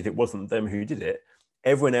 even actually if it wasn't them who did it,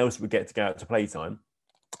 everyone else would get to go out to playtime,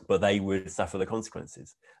 but they would suffer the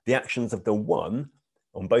consequences. The actions of the one,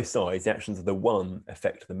 on both sides, the actions of the one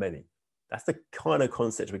affect the many. That's the kind of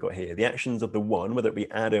concept we've got here. The actions of the one, whether it be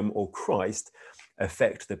Adam or Christ,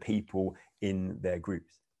 affect the people in their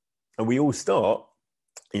groups. And we all start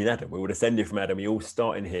in Adam. We were descended from Adam. We all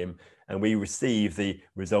start in him, and we receive the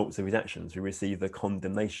results of his actions. We receive the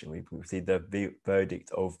condemnation. We receive the verdict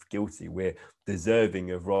of guilty. We're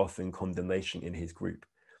deserving of wrath and condemnation in his group.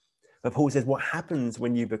 But Paul says what happens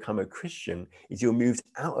when you become a Christian is you're moved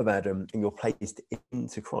out of Adam and you're placed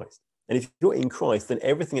into Christ. And if you're in Christ, then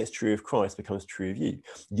everything that's true of Christ becomes true of you.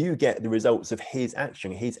 You get the results of his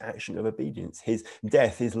action of obedience, his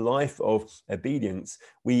death, his life of obedience.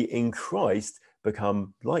 We in Christ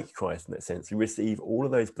become like Christ in that sense. We receive all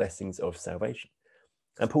of those blessings of salvation.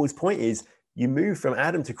 And Paul's point is you move from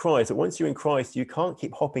Adam to Christ, but once you're in Christ, you can't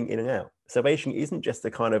keep hopping in and out. Salvation isn't just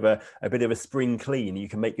a kind of a bit of a spring clean. You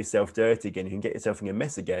can make yourself dirty again. You can get yourself in a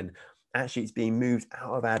mess again. Actually, it's being moved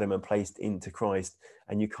out of Adam and placed into Christ,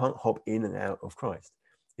 and you can't hop in and out of Christ.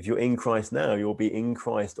 If you're in Christ now, you'll be in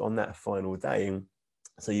Christ on that final day, and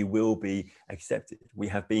so you will be accepted. We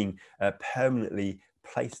have been permanently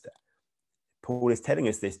placed there. Paul is telling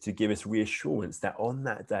us this to give us reassurance that on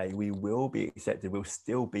that day we will be accepted, we'll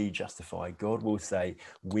still be justified. God will say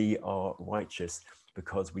we are righteous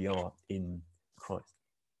because we are in Christ.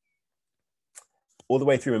 All the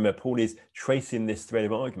way through, remember, Paul is tracing this thread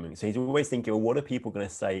of argument. So he's always thinking, well, what are people going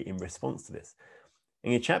to say in response to this?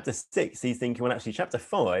 And in chapter 6, he's thinking, well, actually, chapter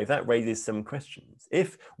 5, that raises some questions.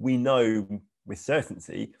 If we know with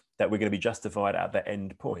certainty that we're going to be justified at the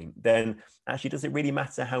end point, then actually, does it really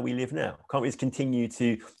matter how we live now? Can't we just continue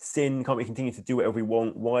to sin? Can't we continue to do whatever we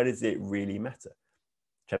want? Why does it really matter?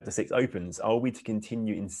 Chapter 6 opens, are we to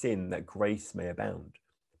continue in sin that grace may abound?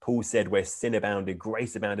 Paul said, where sin abounded,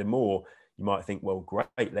 grace abounded more. You might think, well,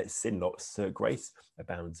 great, let's sin lots so grace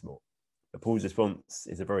abounds more. But Paul's response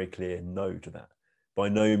is a very clear no to that. By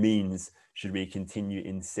no means should we continue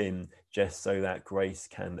in sin just so that grace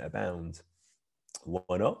can abound.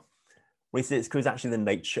 Why not? Well, he says it's because actually the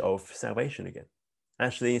nature of salvation again.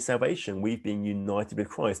 Actually, in salvation, we've been united with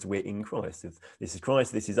Christ. We're in Christ. This is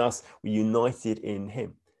Christ, this is us. We're united in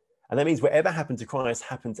him. And that means whatever happened to Christ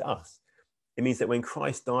happened to us. It means that when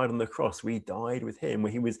Christ died on the cross, we died with him.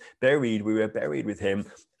 When he was buried, we were buried with him.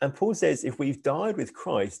 And Paul says if we've died with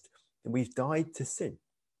Christ, then we've died to sin.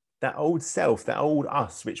 That old self, that old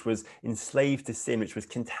us, which was enslaved to sin, which was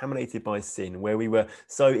contaminated by sin, where we were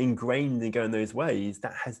so ingrained in going those ways,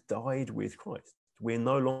 that has died with Christ. We're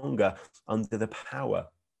no longer under the power,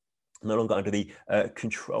 no longer under the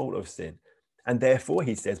control of sin. And therefore,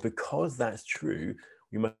 he says, because that's true,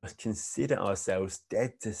 we must consider ourselves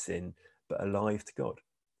dead to sin, but alive to God.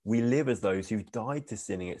 We live as those who've died to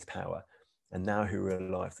sin in its power, and now who are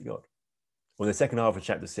alive to God. Well, in the second half of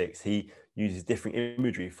chapter 6, he uses different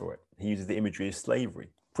imagery for it. He uses the imagery of slavery.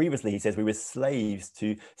 Previously, he says we were slaves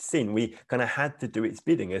to sin. We kind of had to do its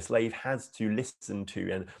bidding. A slave has to listen to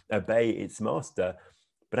and obey its master.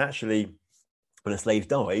 But actually, when a slave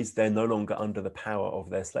dies, they're no longer under the power of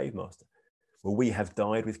their slave master. Well, we have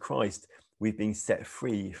died with Christ. We've been set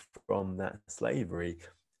free from that slavery.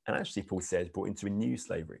 And actually, Paul says, brought into a new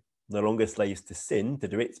slavery. No longer slaves to sin, to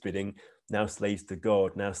do its bidding, now slaves to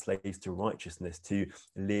God, now slaves to righteousness, to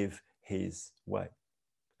live his way.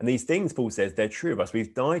 And these things, Paul says, they're true of us.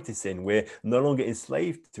 We've died to sin. We're no longer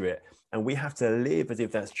enslaved to it. And we have to live as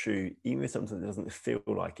if that's true, even if something doesn't feel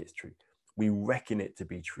like it's true. We reckon it to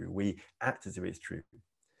be true. We act as if it's true.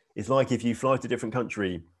 It's like if you fly to a different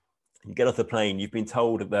country, you get off the plane, you've been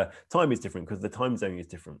told that the time is different because the time zone is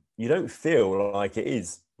different. You don't feel like it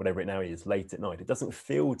is, whatever it now is, late at night. It doesn't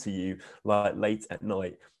feel to you like late at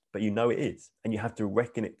night, but you know it is. And you have to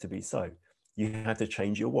reckon it to be so. You have to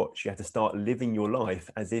change your watch. You have to start living your life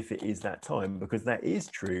as if it is that time, because that is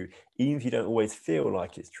true, even if you don't always feel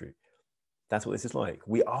like it's true. That's what this is like.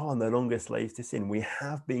 We are no longer slaves to sin. We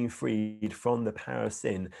have been freed from the power of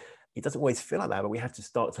sin. It doesn't always feel like that, but we have to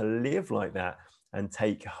start to live like that and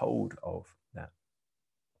take hold of that.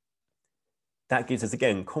 That gives us,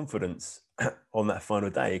 again, confidence on that final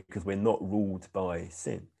day because we're not ruled by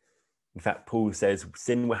sin. In fact, Paul says,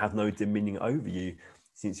 sin will have no dominion over you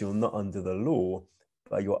since you're not under the law,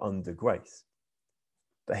 but you're under grace.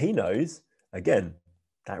 But he knows, again,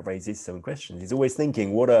 that raises some questions. He's always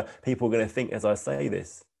thinking, what are people going to think as I say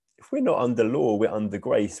this? If we're not under law, we're under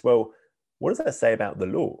grace. Well, what does that say about the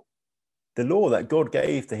law? The law that God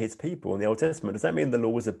gave to his people in the Old Testament, does that mean the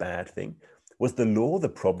law was a bad thing? Was the law the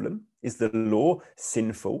problem? Is the law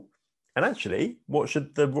sinful? And actually, what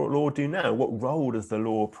should the law do now? What role does the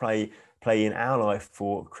law play in our life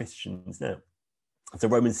for Christians now? So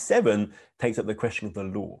Romans 7 takes up the question of the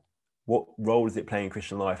law. What role does it play in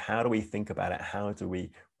Christian life? How do we think about it? How do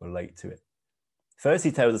we relate to it? First,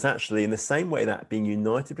 he tells us actually in the same way that being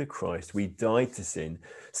united with Christ, we died to sin,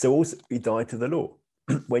 so also we died to the law.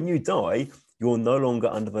 When you die, you're no longer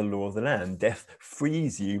under the law of the land. Death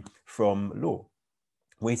frees you from law.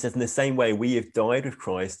 When he says in the same way, we have died with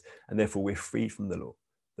Christ and therefore we're free from the law.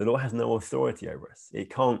 The law has no authority over us. It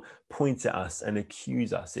can't point at us and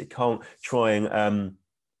accuse us. It can't try and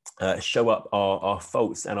show up our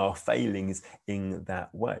faults and our failings in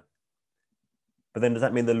that way. But then does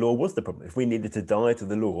that mean the law was the problem? If we needed to die to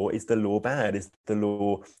the law, is the law bad? Is the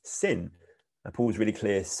law sin? And Paul's really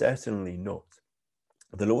clear, certainly not.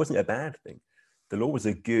 The law wasn't a bad thing. The law was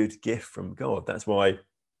a good gift from God. That's why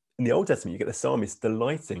in the Old Testament, you get the psalmist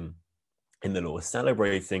delighting in the law,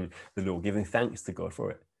 celebrating the law, giving thanks to God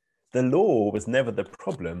for it. The law was never the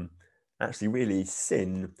problem. Actually, really,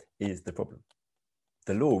 sin is the problem.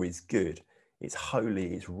 The law is good, it's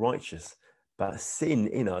holy, it's righteous, but sin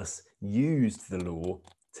in us used the law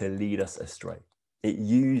to lead us astray. It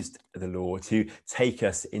used the law to take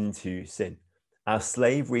us into sin. Our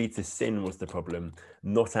slavery to sin was the problem,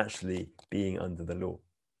 not actually being under the law.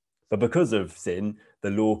 But because of sin, the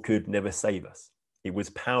law could never save us. It was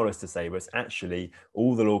powerless to save us. Actually,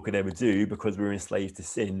 all the law could ever do, because we were enslaved to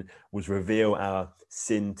sin, was reveal our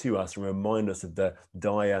sin to us and remind us of the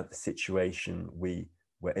dire situation we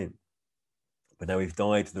were in. But now we've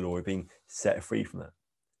died to the law, we're being set free from that.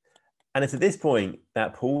 And it's at this point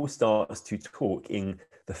that Paul starts to talk in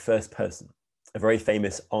the first person, a very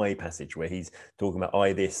famous I passage where he's talking about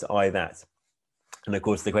I this, I that. And of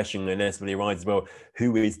course, the question inevitably arises, well,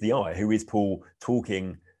 who is the I? Who is Paul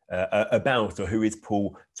talking about, or who is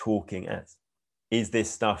Paul talking as? Is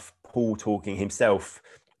this stuff Paul talking himself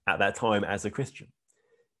at that time as a Christian?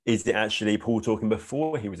 Is it actually Paul talking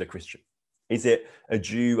before he was a Christian? Is it a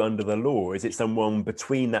Jew under the law? Is it someone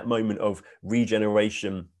between that moment of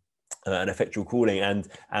regeneration and effectual calling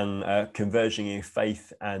and conversion in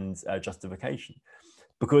faith and justification?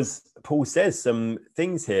 Because Paul says some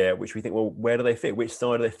things here which we think, well, where do they fit? Which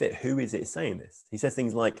side do they fit? Who is it saying this? He says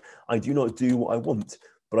things like, I do not do what I want,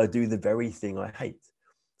 but I do the very thing I hate.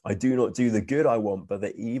 I do not do the good I want, but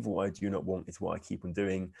the evil I do not want is what I keep on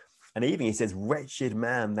doing. And even he says, wretched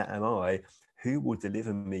man that am I, who will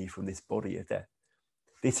deliver me from this body of death?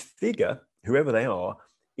 This figure, whoever they are,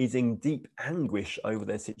 is in deep anguish over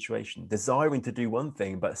their situation, desiring to do one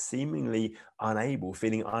thing, but seemingly unable,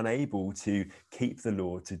 feeling unable to keep the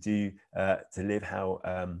law, to live how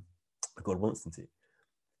God wants them to.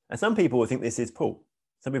 And some people think this is Paul.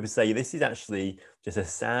 Some people say this is actually just a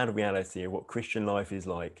sad reality of what Christian life is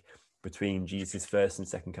like between Jesus' first and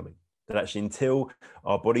second coming. That actually until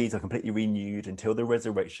our bodies are completely renewed, until the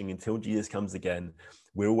resurrection, until Jesus comes again,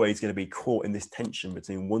 we're always going to be caught in this tension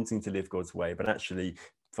between wanting to live God's way, but actually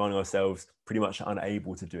finding ourselves pretty much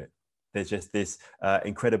unable to do it. There's just this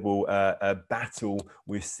incredible battle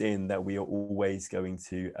with sin that we are always going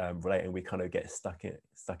to relate, and we kind of get stuck in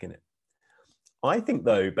it. I think,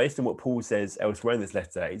 though, based on what Paul says elsewhere in this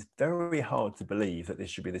letter, it's very hard to believe that this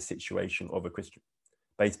should be the situation of a Christian,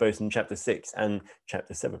 based both in chapter 6 and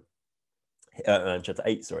chapter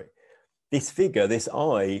 8, sorry. This figure, this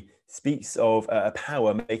I, speaks of a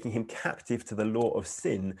power making him captive to the law of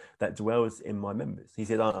sin that dwells in my members. He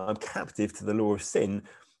said, I'm captive to the law of sin,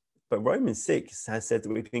 but Romans 6 has said that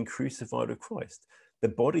we've been crucified with Christ. The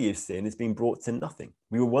body of sin has been brought to nothing.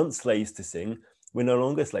 We were once slaves to sin, we're no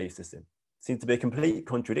longer slaves to sin. Seems to be a complete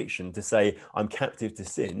contradiction to say I'm captive to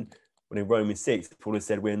sin, when in Romans 6, Paul has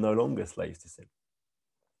said we're no longer slaves to sin.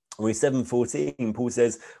 When in 7:14, Paul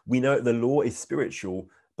says, we know the law is spiritual,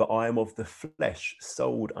 but I am of the flesh,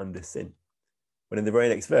 sold under sin. When in the very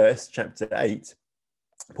next verse, chapter 8,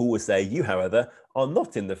 Paul will say, you, however, are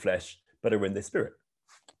not in the flesh, but are in the spirit.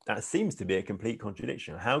 That seems to be a complete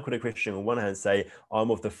contradiction. How could a Christian on one hand say, I'm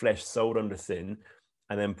of the flesh, sold under sin,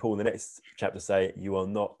 and then Paul in the next chapter say, you are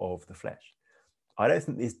not of the flesh? I don't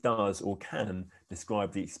think this does or can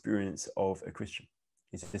describe the experience of a Christian.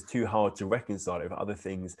 It's just too hard to reconcile it with other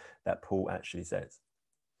things that Paul actually says.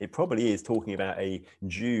 It probably is talking about a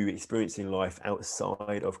Jew experiencing life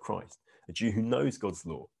outside of Christ, a Jew who knows God's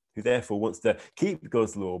law, who therefore wants to keep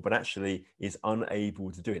God's law, but actually is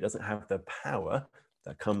unable to do it, doesn't have the power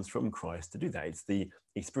that comes from Christ to do that. It's the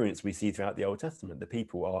experience we see throughout the Old Testament. The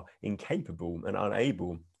people are incapable and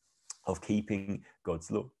unable of keeping God's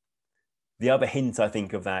law. The other hint, I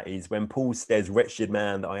think, of that is when Paul says, wretched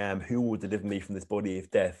man that I am, who will deliver me from this body of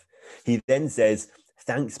death? He then says,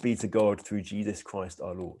 thanks be to God through Jesus Christ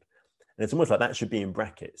our Lord. And it's almost like that should be in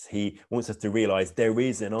brackets. He wants us to realize there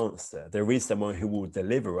is an answer. There is someone who will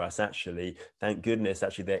deliver us, actually. Thank goodness,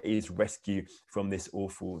 actually, there is rescue from this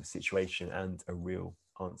awful situation and a real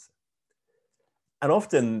answer. And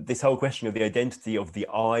often this whole question of the identity of the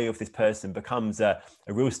I of this person becomes a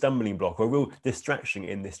real stumbling block or a real distraction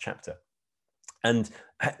in this chapter. And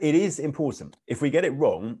it is important. If we get it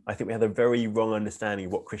wrong, I think we have a very wrong understanding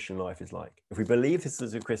of what Christian life is like. If we believe this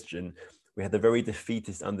as a Christian, we have the very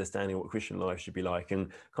defeatist understanding of what Christian life should be like. And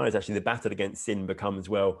kind of actually the battle against sin becomes,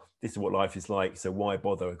 well, this is what life is like, so why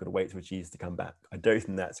bother? I've got to wait for Jesus to come back. I don't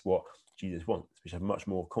think that's what Jesus wants. We should have much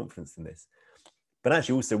more confidence in this. But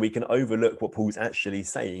actually also we can overlook what Paul's actually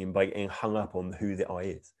saying by getting hung up on who the I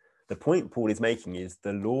is. The point Paul is making is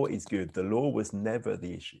the law is good. The law was never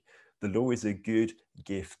the issue. The law is a good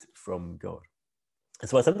gift from God. And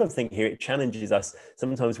so I sometimes think here it challenges us.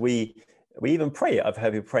 Sometimes we even pray. I've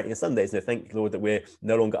heard people praying on Sundays, thank Lord that we're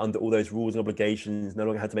no longer under all those rules and obligations, no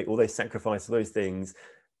longer had to make all those sacrifices, those things.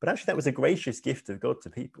 But actually that was a gracious gift of God to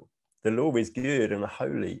people. The law is good and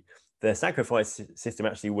holy. The sacrifice system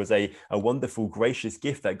actually was a wonderful, gracious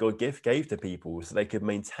gift that God gave to people so they could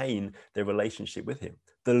maintain their relationship with him.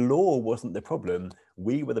 The law wasn't the problem.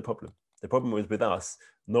 We were the problem. The problem was with us,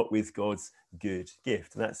 not with God's good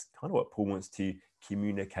gift. And that's kind of what Paul wants to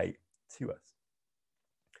communicate to us.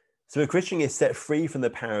 So a Christian is set free from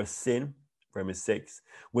the power of sin, Romans 6.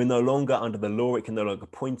 We're no longer under the law. It can no longer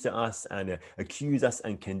point at us and accuse us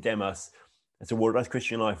and condemn us. And so what does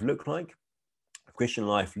Christian life look like? Christian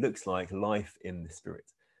life looks like life in the Spirit.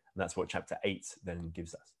 And that's what chapter 8 then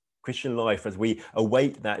gives us. Christian life, as we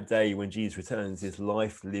await that day when Jesus returns, is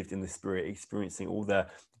life lived in the Spirit, experiencing all the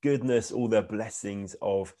goodness, all the blessings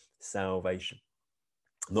of salvation.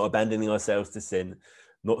 Not abandoning ourselves to sin,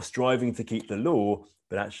 not striving to keep the law,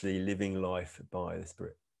 but actually living life by the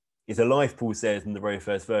Spirit. It's a life, Paul says in the very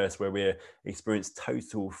first verse, where we experience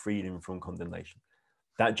total freedom from condemnation.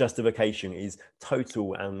 That justification is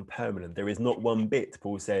total and permanent. There is not one bit,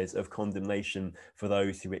 Paul says, of condemnation for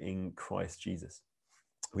those who are in Christ Jesus.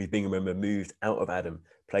 We've been, remember, moved out of Adam,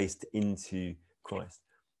 placed into Christ.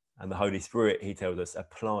 And the Holy Spirit, he tells us,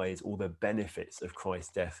 applies all the benefits of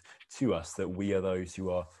Christ's death to us, that we are those who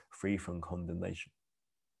are free from condemnation.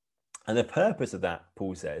 And the purpose of that,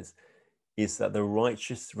 Paul says, is that the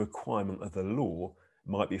righteous requirement of the law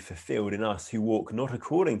might be fulfilled in us who walk not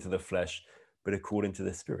according to the flesh, but according to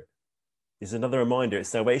the Spirit. It's another reminder, it's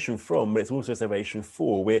salvation from, but it's also salvation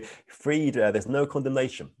for. We're freed, there's no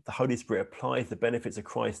condemnation. The Holy Spirit applies the benefits of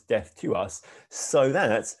Christ's death to us so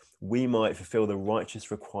that we might fulfill the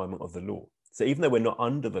righteous requirement of the law. So even though we're not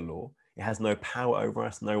under the law, it has no power over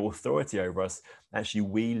us, no authority over us. Actually,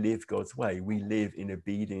 we live God's way. We live in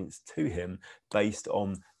obedience to him based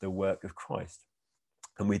on the work of Christ.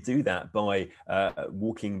 And we do that by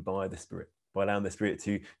walking by the Spirit, by allowing the Spirit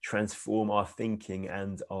to transform our thinking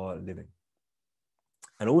and our living.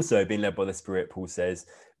 And also being led by the Spirit, Paul says,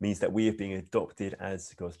 means that we have been adopted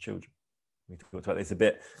as God's children. We talked about this a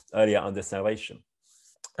bit earlier under salvation.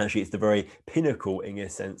 Actually, it's the very pinnacle in a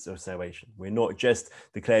sense of salvation. We're not just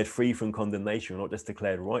declared free from condemnation, we're not just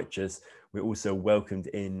declared righteous, we're also welcomed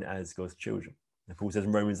in as God's children. And Paul says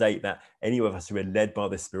in Romans 8 that any of us who are led by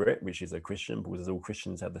the Spirit, which is a Christian, Paul says all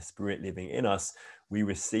Christians have the Spirit living in us, we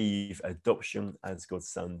receive adoption as God's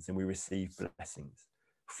sons, and we receive blessings,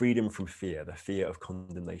 freedom from fear, the fear of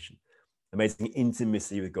condemnation, amazing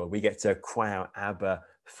intimacy with God. We get to cry out, Abba,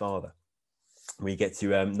 Father. We get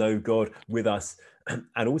to know God with us,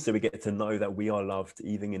 and also we get to know that we are loved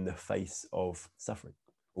even in the face of suffering.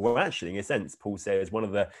 Well, actually, in a sense, Paul says one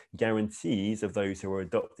of the guarantees of those who are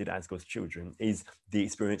adopted as God's children is the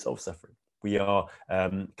experience of suffering. We are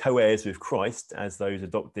co-heirs with Christ as those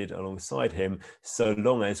adopted alongside him, so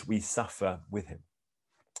long as we suffer with him.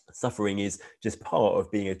 Suffering is just part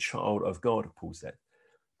of being a child of God, Paul said.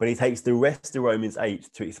 But he takes the rest of Romans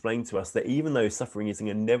 8 to explain to us that even though suffering is an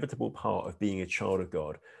inevitable part of being a child of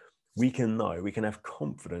God, we can have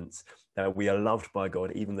confidence that we are loved by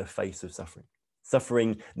God even in the face of suffering.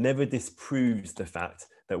 Suffering never disproves the fact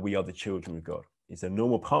that we are the children of God. It's a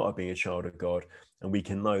normal part of being a child of God, and we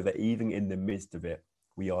can know that even in the midst of it,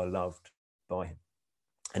 we are loved by him.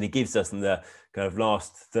 And he gives us in the kind of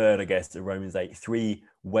last third, I guess, of Romans 8, 3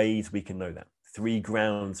 ways we can know that, 3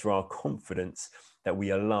 grounds for our confidence that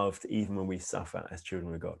we are loved even when we suffer as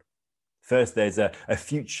children of God. First, there's a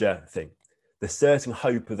future thing. The certain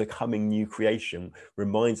hope of the coming new creation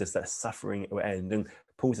reminds us that suffering will end. And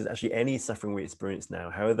Paul says actually any suffering we experience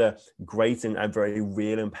now, however great and very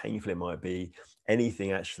real and painful it might be,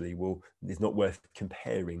 anything actually is not worth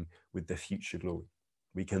comparing with the future glory.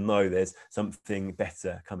 We can know there's something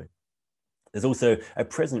better coming. There's also a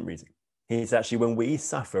present reason. It's actually when we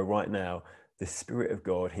suffer right now, the Spirit of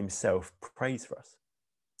God himself prays for us.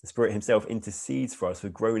 The Spirit himself intercedes for us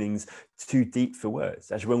with groanings too deep for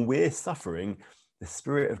words. Actually, when we're suffering, the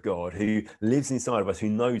Spirit of God who lives inside of us, who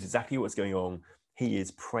knows exactly what's going on, he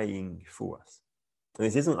is praying for us. And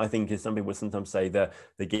this isn't, I think, as some people sometimes say, the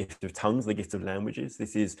gift of tongues, the gift of languages.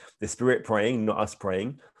 This is the Spirit praying, not us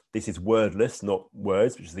praying. This is wordless, not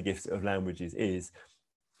words, which is the gift of languages is.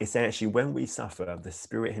 It's actually when we suffer, the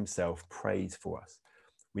Spirit himself prays for us.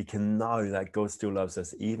 We can know that God still loves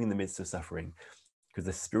us, even in the midst of suffering, because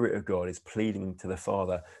the Spirit of God is pleading to the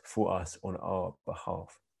Father for us on our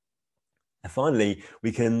behalf. And finally,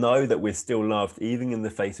 we can know that we're still loved, even in the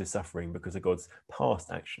face of suffering, because of God's past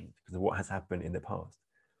actions, because of what has happened in the past.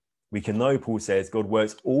 We can know, Paul says, God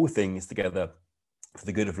works all things together for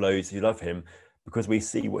the good of those who love him, because we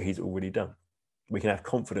see what he's already done. We can have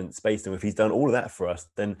confidence based on if he's done all of that for us,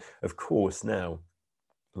 then of course now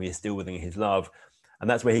we are still within his love. And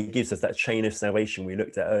that's where he gives us that chain of salvation we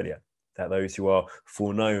looked at earlier, that those who are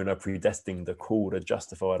foreknown are predestined, are called, are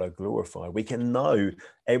justified, are glorified. We can know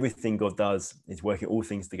everything God does is working all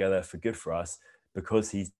things together for good for us because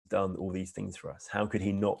he's done all these things for us. How could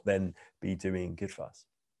he not then be doing good for us?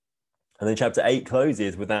 And then chapter 8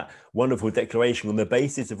 closes with that wonderful declaration on the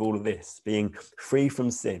basis of all of this, being free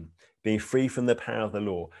from sin, being free from the power of the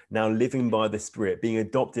law, now living by the Spirit, being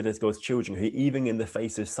adopted as God's children, who even in the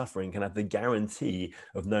face of suffering can have the guarantee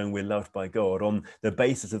of knowing we're loved by God. On the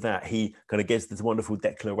basis of that, he kind of gives this wonderful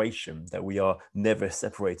declaration that we are never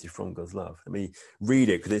separated from God's love. Let me read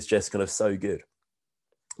it because it's just kind of so good.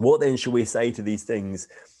 What then shall we say to these things?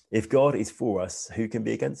 If God is for us, who can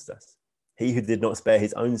be against us? He who did not spare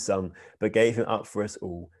his own son, but gave him up for us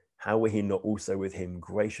all, how will he not also with him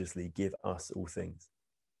graciously give us all things?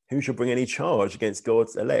 Who shall bring any charge against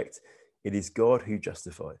God's elect? It is God who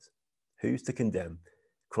justifies. Who's to condemn?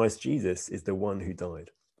 Christ Jesus is the one who died.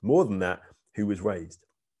 More than that, who was raised,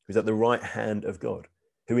 who's at the right hand of God,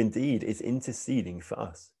 who indeed is interceding for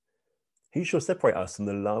us. Who shall separate us from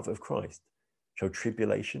the love of Christ? Shall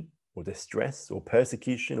tribulation or distress or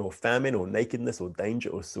persecution or famine or nakedness or danger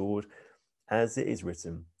or sword? As it is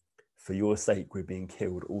written, for your sake we're being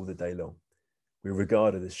killed all the day long. We're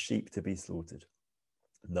regarded as sheep to be slaughtered.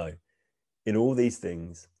 No, in all these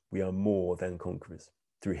things we are more than conquerors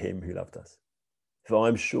through him who loved us. For I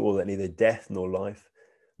am sure that neither death nor life,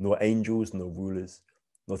 nor angels nor rulers,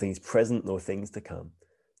 nor things present nor things to come,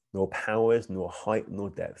 nor powers, nor height, nor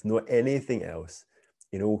depth, nor anything else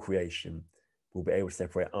in all creation will be able to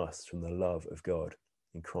separate us from the love of God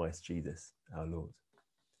in Christ Jesus our Lord.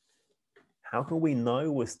 How can we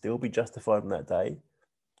know we'll still be justified on that day?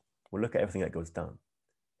 Well, look at everything that God's done.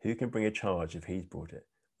 Who can bring a charge if he's brought it?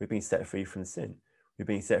 We've been set free from sin. We've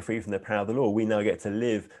been set free from the power of the law. We now get to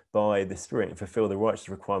live by the Spirit and fulfill the righteous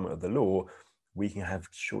requirement of the law. we can have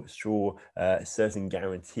certain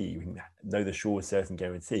guarantee, we can know the certain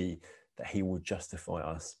guarantee that he will justify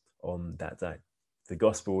us on that day. The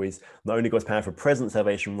gospel is not only God's power for present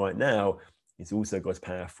salvation right now, it's also God's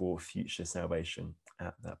power for future salvation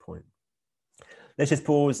at that point. Let's just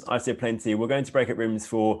pause. I've said plenty. We're going to break up rooms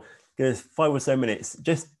for 5 or so minutes.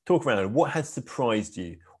 Just talk around. What has surprised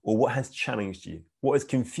you, or what has challenged you? What has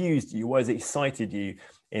confused you? What has excited you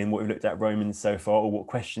in what we've looked at Romans so far? Or what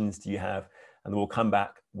questions do you have? And then we'll come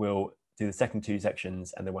back. We'll do the second 2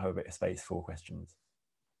 sections, and then we'll have a bit of space for questions.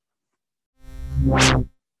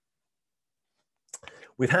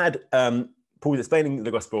 We've had Paul's explaining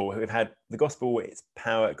the gospel. We've had the gospel, its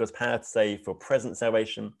power, God's power to save for present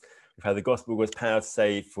salvation. We've had the gospel, God's power to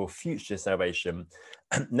save for future salvation.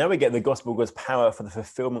 Now we get the gospel, God's power for the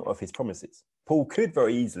fulfillment of his promises. Paul could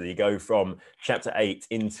very easily go from chapter 8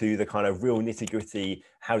 into the kind of real nitty-gritty,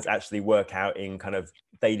 how to actually work out in kind of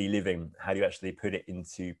daily living, how do you actually put it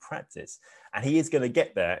into practice. And he is going to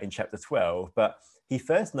get there in chapter 12, but he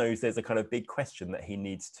first knows there's a kind of big question that he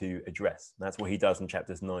needs to address. And that's what he does in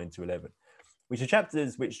chapters 9 to 11, which are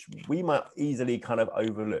chapters which we might easily kind of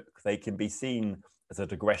overlook. They can be seen as a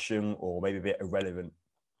digression or maybe a bit irrelevant,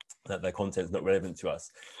 that their content is not relevant to us.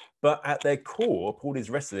 But at their core, Paul is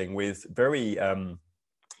wrestling with very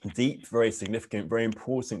deep, very significant, very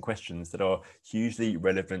important questions that are hugely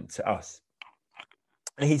relevant to us.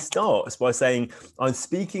 And he starts by saying, I'm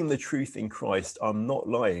speaking the truth in Christ, I'm not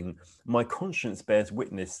lying. My conscience bears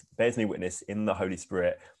me witness in the Holy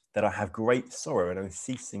Spirit that I have great sorrow and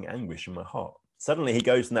unceasing anguish in my heart. Suddenly he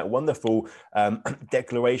goes from that wonderful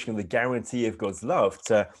declaration of the guarantee of God's love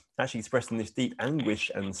to actually expressing this deep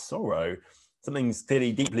anguish and sorrow. Something's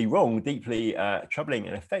clearly deeply wrong, deeply troubling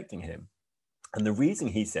and affecting him. And the reason,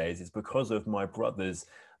 he says, is because of my brothers,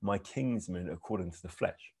 my kinsmen according to the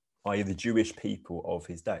flesh, i.e. the Jewish people of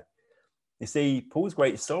his day. You see, Paul's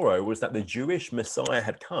great sorrow was that the Jewish Messiah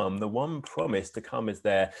had come, the one promised to come as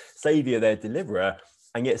their saviour, their deliverer,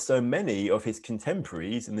 and yet so many of his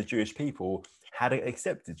contemporaries and the Jewish people hadn't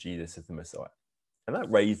accepted Jesus as the Messiah. And that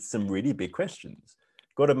raised some really big questions.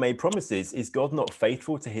 God had made promises. Is God not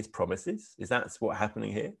faithful to his promises? Is that what's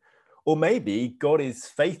happening here? Or maybe God is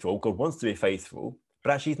faithful, God wants to be faithful,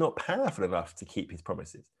 but actually he's not powerful enough to keep his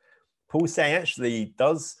promises. Paul's saying, actually,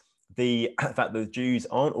 does the fact that the Jews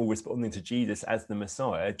aren't all responding to Jesus as the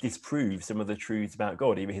Messiah disprove some of the truths about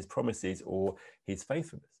God, either his promises or his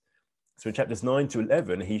faithfulness? So in chapters 9 to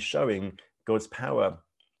 11, he's showing God's power,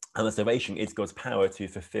 and the salvation is God's power to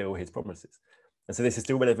fulfill his promises. And so this is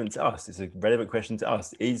still relevant to us. It's a relevant question to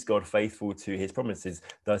us. Is God faithful to his promises?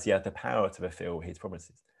 Does he have the power to fulfill his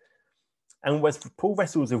promises? And as Paul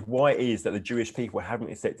wrestles with why it is that the Jewish people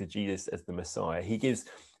haven't accepted Jesus as the Messiah, he gives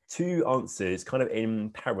 2 answers kind of in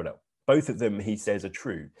parallel. Both of them, he says, are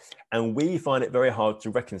true. And we find it very hard to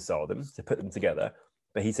reconcile them, to put them together.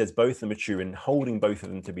 But he says both of them are true, and holding both of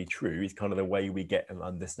them to be true is kind of the way we get an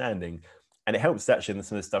understanding. And it helps actually in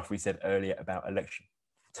some of the stuff we said earlier about election.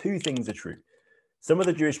 2 things are true. Some of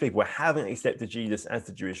the Jewish people haven't accepted Jesus as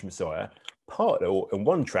the Jewish Messiah, partly or in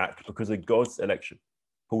one track because of God's election.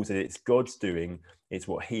 Paul said it's God's doing, it's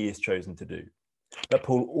what he has chosen to do. But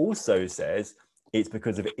Paul also says it's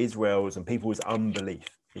because of Israel's and people's unbelief.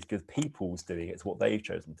 It's because people's doing, it's what they've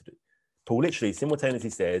chosen to do. Paul literally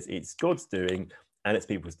simultaneously says it's God's doing and it's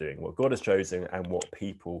people's doing, what God has chosen and what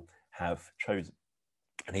people have chosen.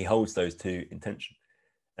 And he holds those 2 in tension.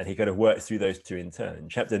 And he kind of works through those 2 in turn.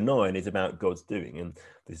 Chapter 9 is about God's doing. And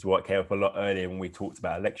this is what came up a lot earlier when we talked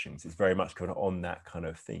about elections. It's very much kind of on that kind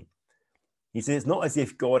of theme. He says it's not as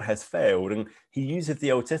if God has failed. And he uses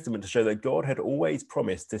the Old Testament to show that God had always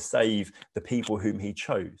promised to save the people whom he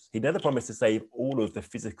chose. He never promised to save all of the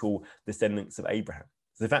physical descendants of Abraham.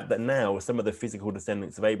 So the fact that now some of the physical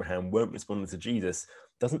descendants of Abraham weren't responding to Jesus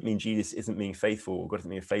doesn't mean Jesus isn't being faithful, or God isn't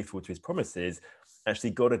being faithful to his promises.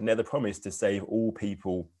 Actually, God had never promised to save all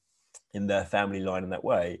people in their family line in that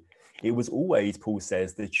way. It was always, Paul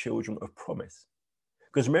says, the children of promise.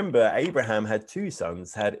 Because remember, Abraham had 2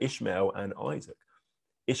 sons, had Ishmael and Isaac.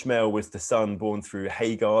 Ishmael was the son born through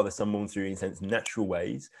Hagar, the son born through, in a sense, natural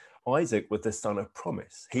ways. Isaac was the son of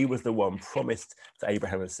promise. He was the one promised to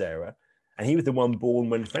Abraham and Sarah. And he was the one born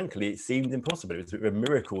when, frankly, it seemed impossible. It was a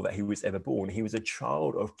miracle that he was ever born. He was a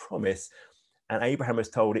child of promise. And Abraham was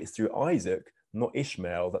told it's through Isaac, not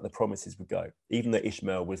Ishmael, that the promises would go, even though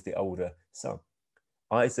Ishmael was the older son.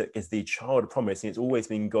 Isaac is the child of promise, and it's always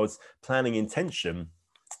been God's planning intention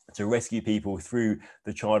to rescue people through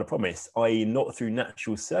the child of promise, i.e. not through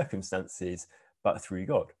natural circumstances, but through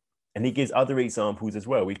God. And he gives other examples as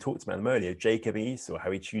well. We talked about them earlier, Jacob and Esau,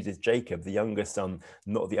 how he chooses Jacob, the younger son,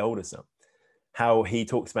 not the older son. how he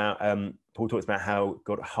talks about, Paul talks about how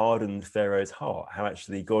God hardened Pharaoh's heart, how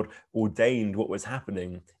actually God ordained what was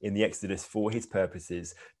happening in the Exodus for his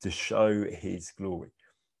purposes to show his glory.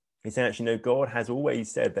 He's saying, actually, no, God has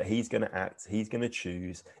always said that he's going to act, he's going to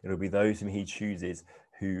choose. It'll be those whom he chooses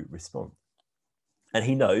who respond. And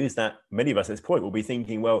he knows that many of us at this point will be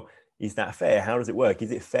thinking, well, is that fair? How does it work?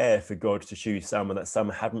 Is it fair for God to choose some and that some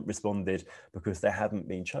haven't responded because they haven't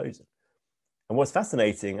been chosen? And what's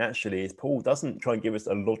fascinating, actually, is Paul doesn't try and give us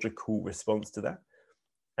a logical response to that.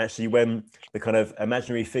 Actually, when the kind of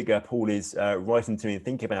imaginary figure Paul is writing to and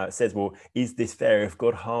thinking about says, well, is this fair? If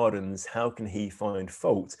God hardens, how can he find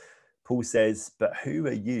fault? Paul says, but who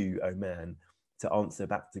are you, O man, to answer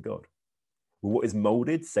back to God? Well, what is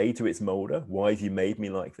molded, say to its molder, why have you made me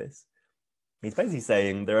like this? He's basically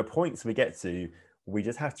saying there are points we get to, we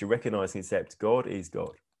just have to recognize and accept God is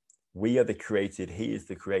God. We are the created, he is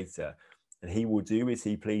the creator, and he will do as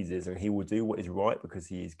he pleases, and he will do what is right because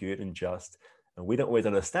he is good and just. And we don't always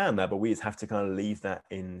understand that, but we just have to kind of leave that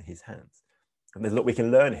in his hands. And there's a lot we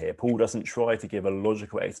can learn here. Paul doesn't try to give a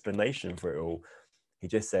logical explanation for it all. He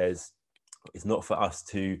just says, it's not for us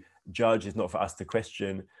to judge, it's not for us to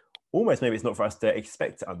question. Almost maybe it's not for us to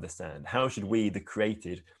expect to understand. How should we, the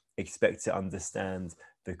created, expect to understand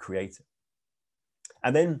the creator?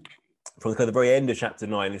 And then from the very end of chapter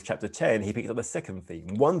 9 is chapter 10, he picks up the second theme.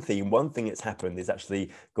 One thing that's happened is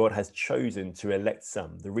actually God has chosen to elect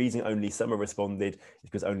some. The reason only some have responded is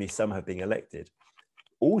because only some have been elected.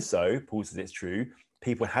 Also, Paul says it's true,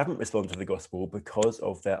 people haven't responded to the gospel because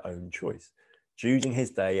of their own choice. Jews in his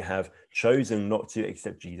day have chosen not to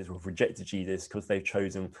accept Jesus or rejected Jesus because they've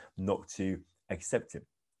chosen not to accept him.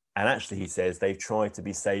 And actually, he says they've tried to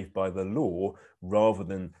be saved by the law rather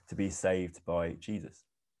than to be saved by Jesus.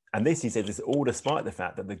 And this, he says, is all despite the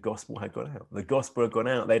fact that the gospel had gone out. The gospel had gone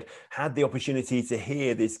out. They'd had the opportunity to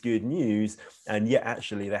hear this good news, and yet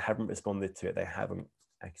actually they haven't responded to it. They haven't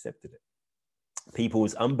accepted it.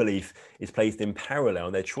 People's unbelief is placed in parallel,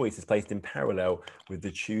 and their choice is placed in parallel with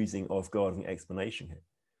the choosing of God and the explanation here.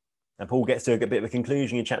 And Paul gets to a bit of a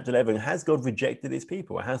conclusion in chapter 11. Has God rejected his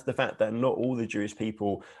people? Has the fact that not all the Jewish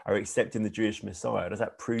people are accepting the Jewish Messiah, does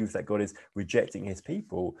that prove that God is rejecting his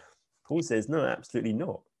people? Paul says, no, absolutely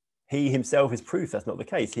not. He himself is proof that's not the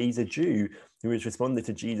case. He's a Jew who has responded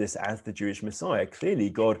to Jesus as the Jewish Messiah. Clearly,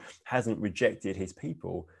 God hasn't rejected his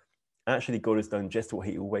people. Actually, God has done just what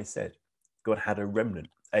he always said. God had a remnant,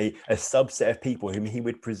 a subset of people whom he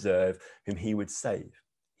would preserve, whom he would save.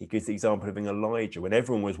 He gives the example of being Elijah when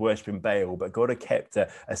everyone was worshipping Baal, but God had kept a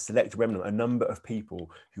select remnant, a number of people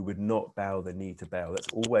who would not bow the knee to Baal. That's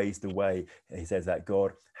always the way he says that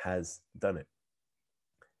God has done it.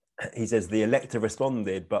 He says the elect have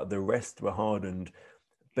responded, but the rest were hardened.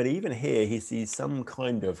 But even here, he sees some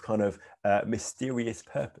kind of mysterious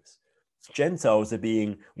purpose. Gentiles are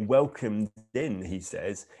being welcomed in, he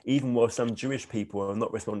says, even while some Jewish people are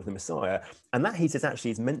not responding to the Messiah. And that, he says,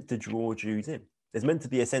 actually is meant to draw Jews in. There's meant to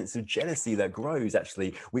be a sense of jealousy that grows,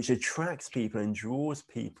 actually, which attracts people and draws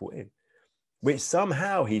people in, which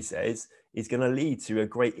somehow, he says, is going to lead to a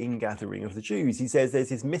great ingathering of the Jews. He says there's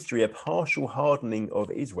this mystery, a partial hardening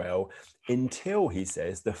of Israel until, he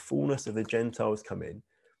says, the fullness of the Gentiles come in.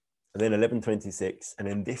 And then 11:26, and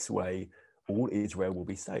in this way, all Israel will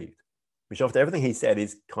be saved. Which after everything he said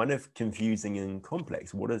is kind of confusing and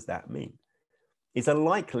complex. What does that mean? It's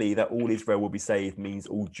unlikely that all Israel will be saved means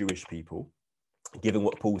all Jewish people. Given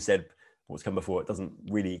what Paul said, what's come before, it doesn't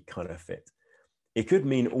really kind of fit. It could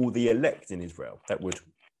mean all the elect in Israel. That would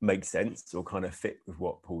make sense or kind of fit with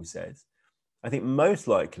what Paul says. I think most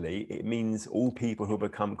likely it means all people who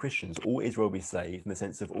become Christians, all Israel will be saved in the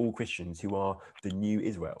sense of all Christians who are the new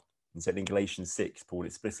Israel. And so in Galatians 6, Paul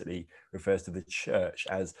explicitly refers to the church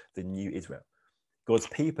as the new Israel. God's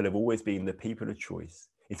people have always been the people of choice.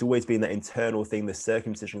 It's always been that internal thing, the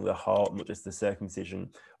circumcision of the heart, not just the circumcision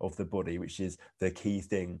of the body, which is the key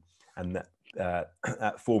thing. And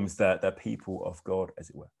that forms the people of God, as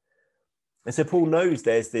it were. And so Paul knows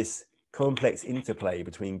there's this complex interplay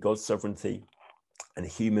between God's sovereignty and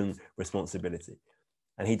human responsibility.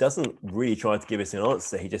 And he doesn't really try to give us an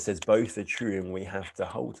answer. He just says both are true and we have to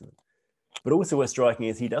hold to them. But also what's striking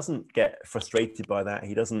is he doesn't get frustrated by that.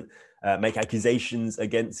 He doesn't make accusations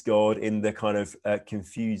against God in the kind of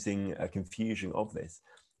confusion of this.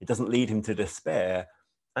 It doesn't lead him to despair.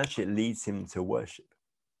 Actually, it leads him to worship.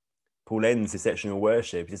 Paul ends his section of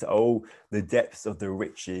worship. He says, oh, the depths of the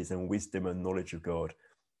riches and wisdom and knowledge of God.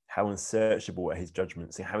 How unsearchable are his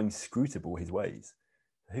judgments and how inscrutable his ways.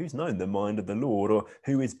 Who's known the mind of the Lord, or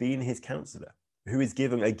who has been his counselor? Who has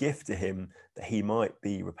given a gift to him that he might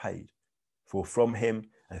be repaid? For from him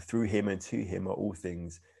and through him and to him are all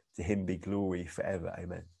things. To him be glory forever.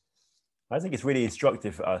 Amen. I think it's really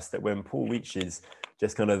instructive for us that when Paul reaches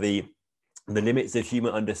just kind of the limits of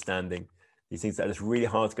human understanding, these things that are just really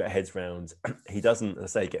hard to get our heads around, he doesn't,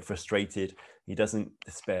 as I say, get frustrated. He doesn't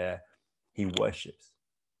despair. He worships.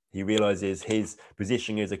 He realizes his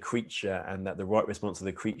position as a creature and that the right response of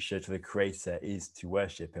the creature to the creator is to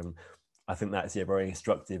worship. And I think that's a very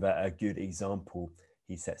instructive, a good example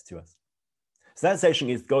he sets to us. So that section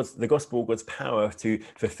is the gospel, God's power to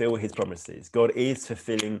fulfill his promises. God is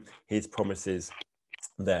fulfilling his promises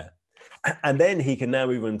there. And then he can now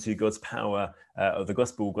move on to God's power of the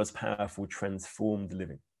gospel, God's powerful transformed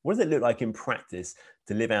living. What does it look like in practice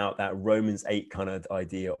to live out that Romans 8 kind of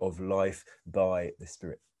idea of life by the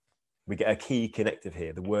Spirit? We get a key connective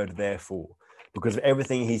here, the word therefore, because of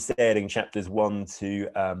everything he said in chapters 1 to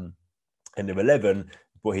end of 11,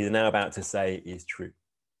 what he's now about to say is true.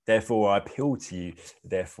 Therefore, I appeal to you,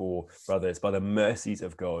 therefore, brothers, by the mercies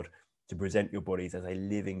of God, to present your bodies as a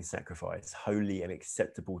living sacrifice, holy and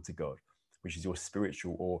acceptable to God, which is your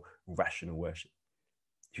spiritual or rational worship.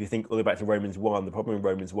 If you think all the way back to Romans 1, the problem in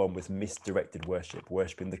Romans 1 was misdirected worship,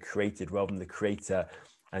 worshiping the created rather than the creator.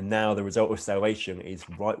 And now the result of salvation is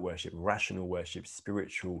right worship, rational worship,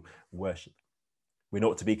 spiritual worship. We're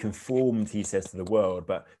not to be conformed, he says, to the world,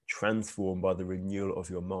 but transformed by the renewal of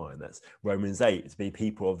your mind. That's Romans 8, to be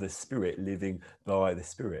people of the Spirit, living by the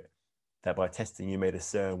Spirit. That by testing you may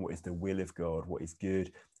discern what is the will of God, what is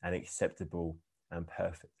good and acceptable and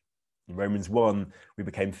perfect. In Romans 1, we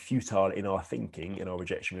became futile in our thinking, in our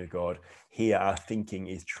rejection of God. Here, our thinking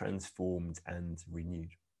is transformed and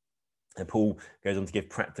renewed. And Paul goes on to give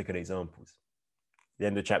practical examples. The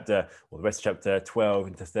end of chapter, or the rest of chapter 12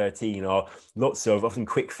 into 13 are lots of often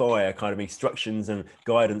quick fire kind of instructions and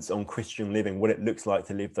guidance on Christian living, what it looks like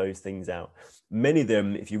to live those things out. Many of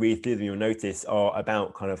them, if you read through them, you'll notice are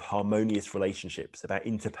about kind of harmonious relationships, about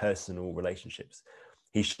interpersonal relationships.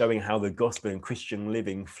 He's showing how the gospel and Christian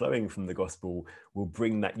living flowing from the gospel will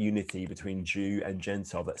bring that unity between Jew and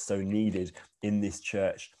Gentile that's so needed in this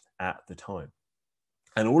church at the time.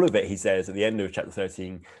 And all of it, he says, at the end of chapter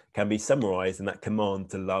 13, can be summarized in that command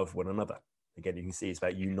to love one another. Again, you can see it's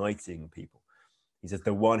about uniting people. He says,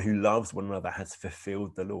 the one who loves one another has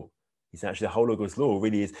fulfilled the law. He said, actually, the whole of God's law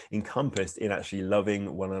really is encompassed in actually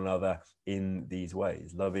loving one another in these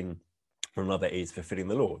ways. Loving one another is fulfilling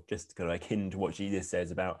the law, just kind of akin to what Jesus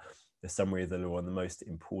says about the summary of the law and the most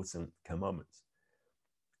important commandments.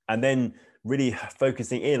 And then really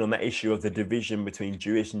focusing in on that issue of the division between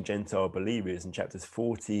Jewish and Gentile believers in chapters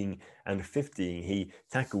 14 and 15, he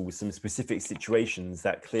tackles some specific situations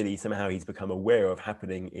that clearly somehow he's become aware of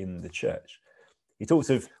happening in the church. He talks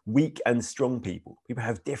of weak and strong people. People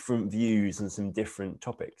have different views on some different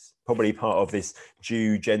topics, probably part of this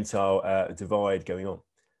Jew-Gentile divide going on.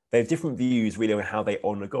 They have different views really on how they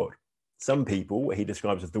honor God. Some people, what he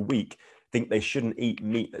describes as the weak, think they shouldn't eat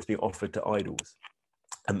meat that's being offered to idols,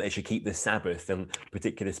 and they should keep the Sabbath and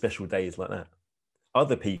particular special days like that.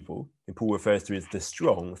 Other people, who Paul refers to as the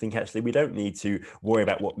strong, think actually we don't need to worry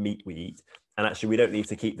about what meat we eat, and actually we don't need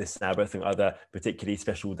to keep the Sabbath and other particularly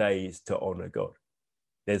special days to honor God.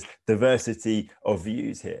 There's diversity of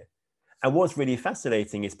views here. And what's really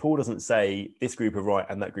fascinating is Paul doesn't say this group are right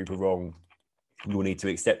and that group are wrong. You'll need to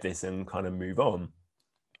accept this and kind of move on.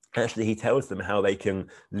 Actually, he tells them how they can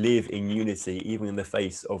live in unity, even in the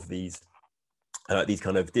face of these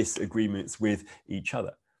kind of disagreements with each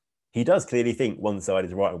other. He does clearly think one side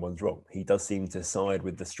is right and one's wrong. He does seem to side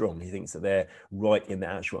with the strong. He thinks that they're right in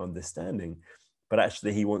their actual understanding, but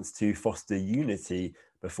actually he wants to foster unity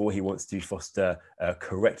before he wants to foster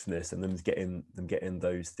correctness and them getting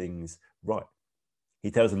those things right.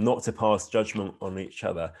 He tells them not to pass judgment on each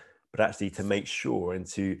other, but actually to make sure and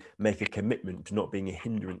to make a commitment to not being a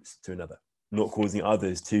hindrance to another, not causing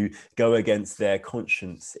others to go against their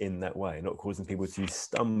conscience in that way, not causing people to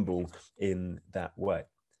stumble in that way.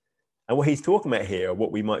 And what he's talking about here are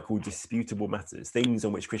what we might call disputable matters, things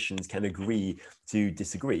on which Christians can agree to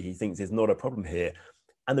disagree. He thinks there's not a problem here.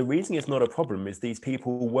 And the reason it's not a problem is these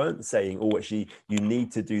people weren't saying, oh, actually, you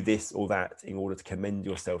need to do this or that in order to commend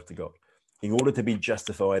yourself to God. In order to be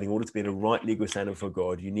justified, in order to be in a right legal standard for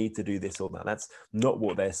God, you need to do this or that. That's not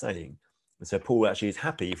what they're saying. And so Paul actually is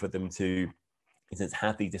happy for them to, in a sense,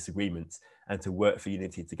 have these disagreements and to work for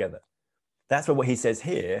unity together. That's why what he says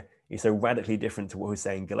here is so radically different to what he's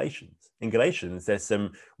saying in Galatians. In Galatians, there's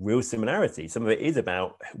some real similarity. Some of it is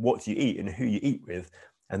about what you eat and who you eat with.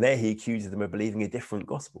 And there he accuses them of believing a different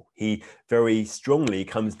gospel. He very strongly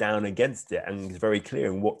comes down against it and is very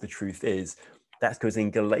clear on what the truth is. That's because in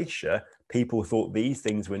Galatia, people thought these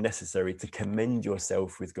things were necessary to commend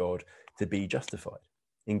yourself with God to be justified.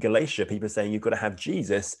 In Galatia, people are saying you've got to have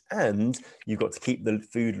Jesus and you've got to keep the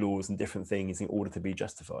food laws and different things in order to be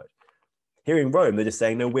justified. Here in Rome, they're just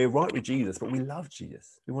saying, no, we're right with Jesus, but we love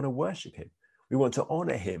Jesus. We want to worship him. We want to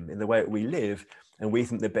honor him in the way that we live. And we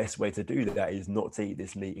think the best way to do that is not to eat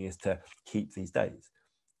this meat, is to keep these days.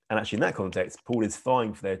 And actually, in that context, Paul is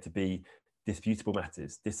fine for there to be disputable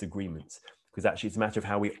matters, disagreements, because actually it's a matter of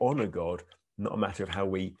how we honor God, not a matter of how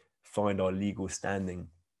we find our legal standing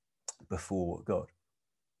before God.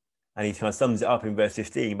 And he kind of sums it up in verse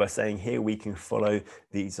 15 by saying, here we can follow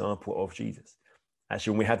the example of Jesus.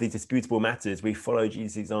 Actually, when we have these disputable matters, we follow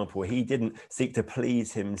Jesus' example. He didn't seek to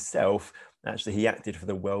please himself. Actually, he acted for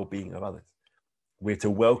the well-being of others. We're to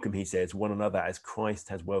welcome, he says, one another as Christ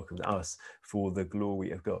has welcomed us for the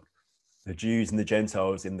glory of God. The Jews and the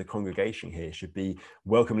Gentiles in the congregation here should be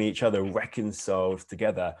welcoming each other, reconciled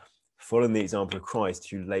together, following the example of Christ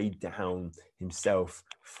who laid down himself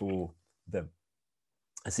for them.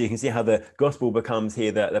 So you can see how the gospel becomes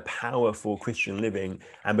here the power for Christian living,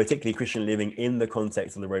 and particularly Christian living in the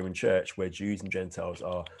context of the Roman Church, where Jews and Gentiles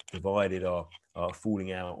are divided, are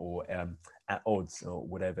falling out, or at odds, or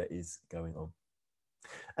whatever is going on.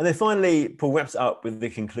 And then finally, Paul wraps up with the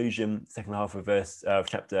conclusion, second half of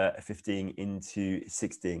chapter 15 into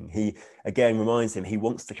 16. He again reminds him he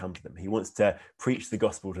wants to come to them. He wants to preach the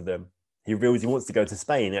gospel to them. He reveals he wants to go to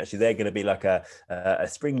Spain. Actually, they're going to be like a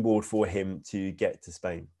springboard for him to get to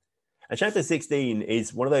Spain. And chapter 16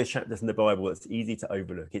 is one of those chapters in the Bible that's easy to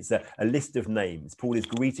overlook. It's a list of names. Paul is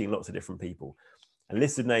greeting lots of different people. A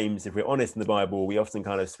list of names, if we're honest in the Bible, we often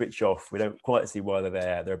kind of switch off. We don't quite see why they're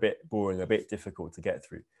there. They're a bit boring, a bit difficult to get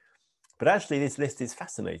through. But actually, this list is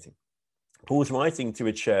fascinating. Paul's writing to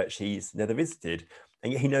a church he's never visited,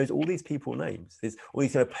 and yet he knows all these people's names. There's all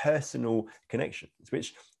these kind of personal connections,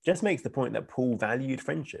 which just makes the point that Paul valued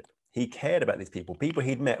friendship. He cared about these people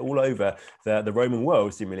he'd met all over the Roman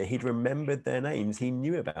world, seemingly. He'd remembered their names. He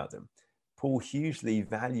knew about them. Paul hugely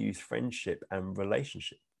values friendship and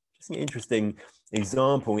relationship. Just an interesting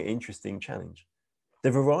example, an interesting challenge.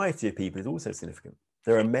 The variety of people is also significant.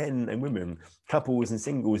 There are men and women, couples and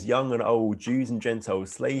singles, young and old, Jews and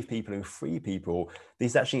Gentiles, slave people and free people.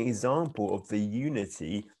 This is actually an example of the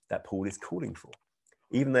unity that Paul is calling for.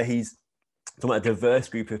 Even though he's talking about a diverse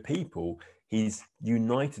group of people, he's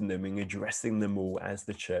uniting them and addressing them all as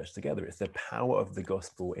the church together. It's the power of the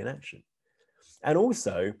gospel in action. And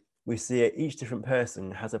also, we see each different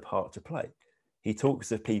person has a part to play. He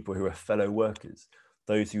talks of people who are fellow workers,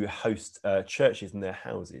 those who host churches in their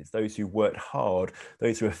houses, those who worked hard,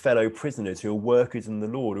 those who are fellow prisoners, who are workers in the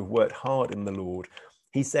Lord, who've worked hard in the Lord.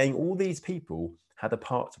 He's saying all these people had a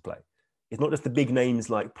part to play. It's not just the big names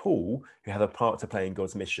like Paul who have a part to play in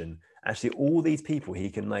God's mission. Actually, all these people he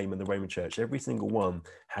can name in the Roman Church, every single one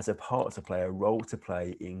has a part to play, a role to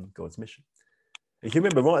play in God's mission. If you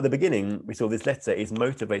remember right at the beginning, we saw this letter is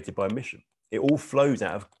motivated by mission. It all flows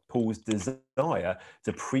out of Paul's desire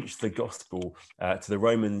to preach the gospel to the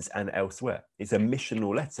Romans and elsewhere. It's a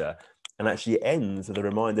missional letter, and actually ends with a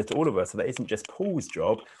reminder to all of us that isn't just Paul's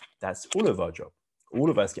job, that's all of our job. All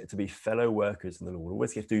of us get to be fellow workers in the Lord.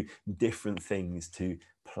 Always get to do different things to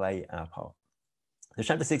play our part. So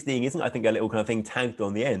chapter 16 isn't, I think, a little kind of thing tagged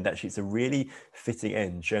on the end. Actually, it's a really fitting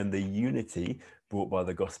end, showing the unity brought by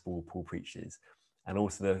the gospel Paul preaches. And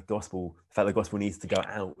also the fact the gospel needs to go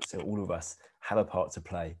out, so all of us have a part to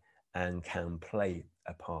play and can play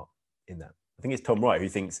a part in that. I think it's Tom Wright who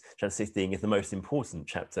thinks chapter 16 is the most important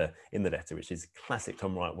chapter in the letter, which is classic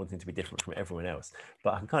Tom Wright, wanting to be different from everyone else.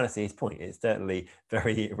 But I can kind of see his point. It's certainly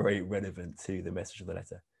very, very relevant to the message of the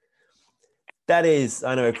letter. That is,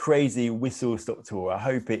 I know, a crazy whistle-stop tour. I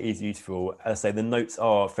hope it is useful. As I say, the notes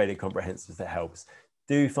are fairly comprehensive, that helps.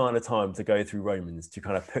 Do find a time to go through Romans to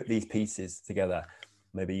kind of put these pieces together,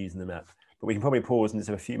 maybe using the map. But we can probably pause and just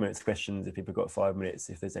have a few minutes questions if people have got 5 minutes,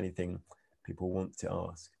 if there's anything people want to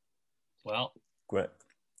ask. Well, great.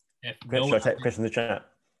 Should I take a question in the chat?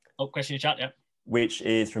 Oh, question in the chat, yeah. Which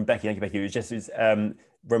is from Becky. Thank you, Becky. It was just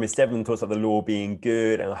Romans 7 talks about the law being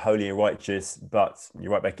good and holy and righteous. But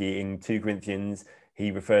you're right, Becky, in 2 Corinthians,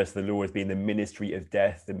 he refers to the law as being the ministry of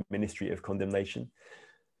death, the ministry of condemnation.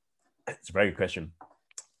 It's a very good question.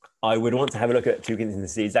 I would want to have a look at 2 Corinthians and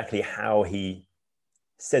see exactly how he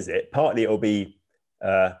says it. Partly it'll be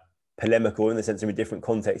polemical in the sense of in different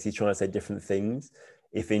contexts, he's trying to say different things.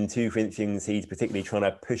 If in 2 Corinthians, he's particularly trying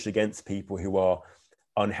to push against people who are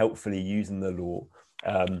unhelpfully using the law,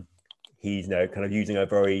 he's kind of using a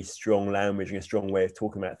very strong language and a strong way of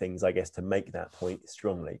talking about things, I guess, to make that point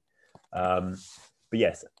strongly. But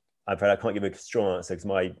yes, I'm afraid I can't give a strong answer because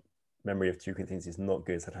my memory of 2 Corinthians is not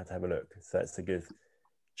good, so I'd have to have a look. So that's a good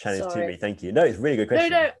challenge to Sorry. me. Thank you. No, it's a really good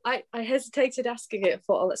question. No, I hesitated asking it. I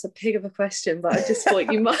thought, oh, that's a pig of a question, but I just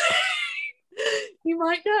thought you might you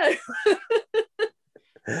might know.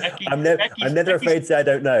 I'm never afraid to say I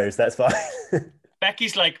don't know, so that's fine.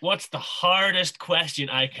 Becky's like, what's the hardest question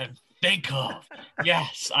I can think of?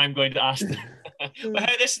 Yes, I'm going to ask them. Well,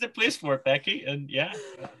 hey, this is the place for it, Becky. And yeah.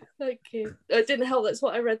 Thank you. It didn't help. That's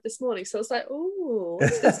what I read this morning. So I was like, oh,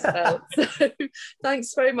 what's this about? So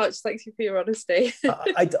thanks very much. Thank you for your honesty.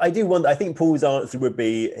 I do wonder, I think Paul's answer would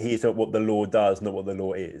be he's not what the law does, not what the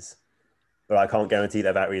law is. But I can't guarantee that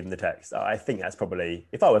without reading the text. I think that's probably,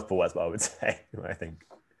 if I was Paul, that's what I would say, I think.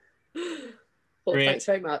 Well, thanks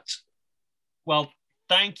very much. Well,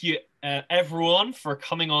 thank you, everyone, for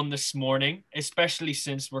coming on this morning, especially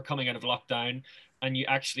since we're coming out of lockdown and you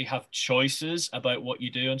actually have choices about what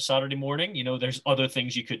you do on Saturday morning. You know, there's other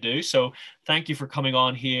things you could do. So thank you for coming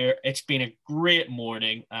on here. It's been a great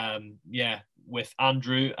morning. With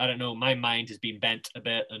Andrew, I don't know, my mind has been bent a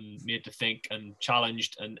bit and made to think and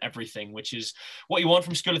challenged and everything, which is what you want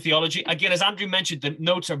from School of Theology. Again, as Andrew mentioned, the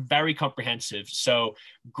notes are very comprehensive. So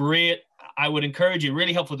great. I would encourage you,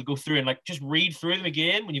 really helpful to go through and like just read through them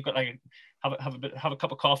again when you've got like have a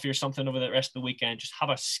cup of coffee or something over the rest of the weekend. Just have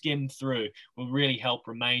a skim through. Will really help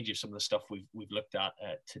remind you of some of the stuff we've looked at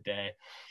today.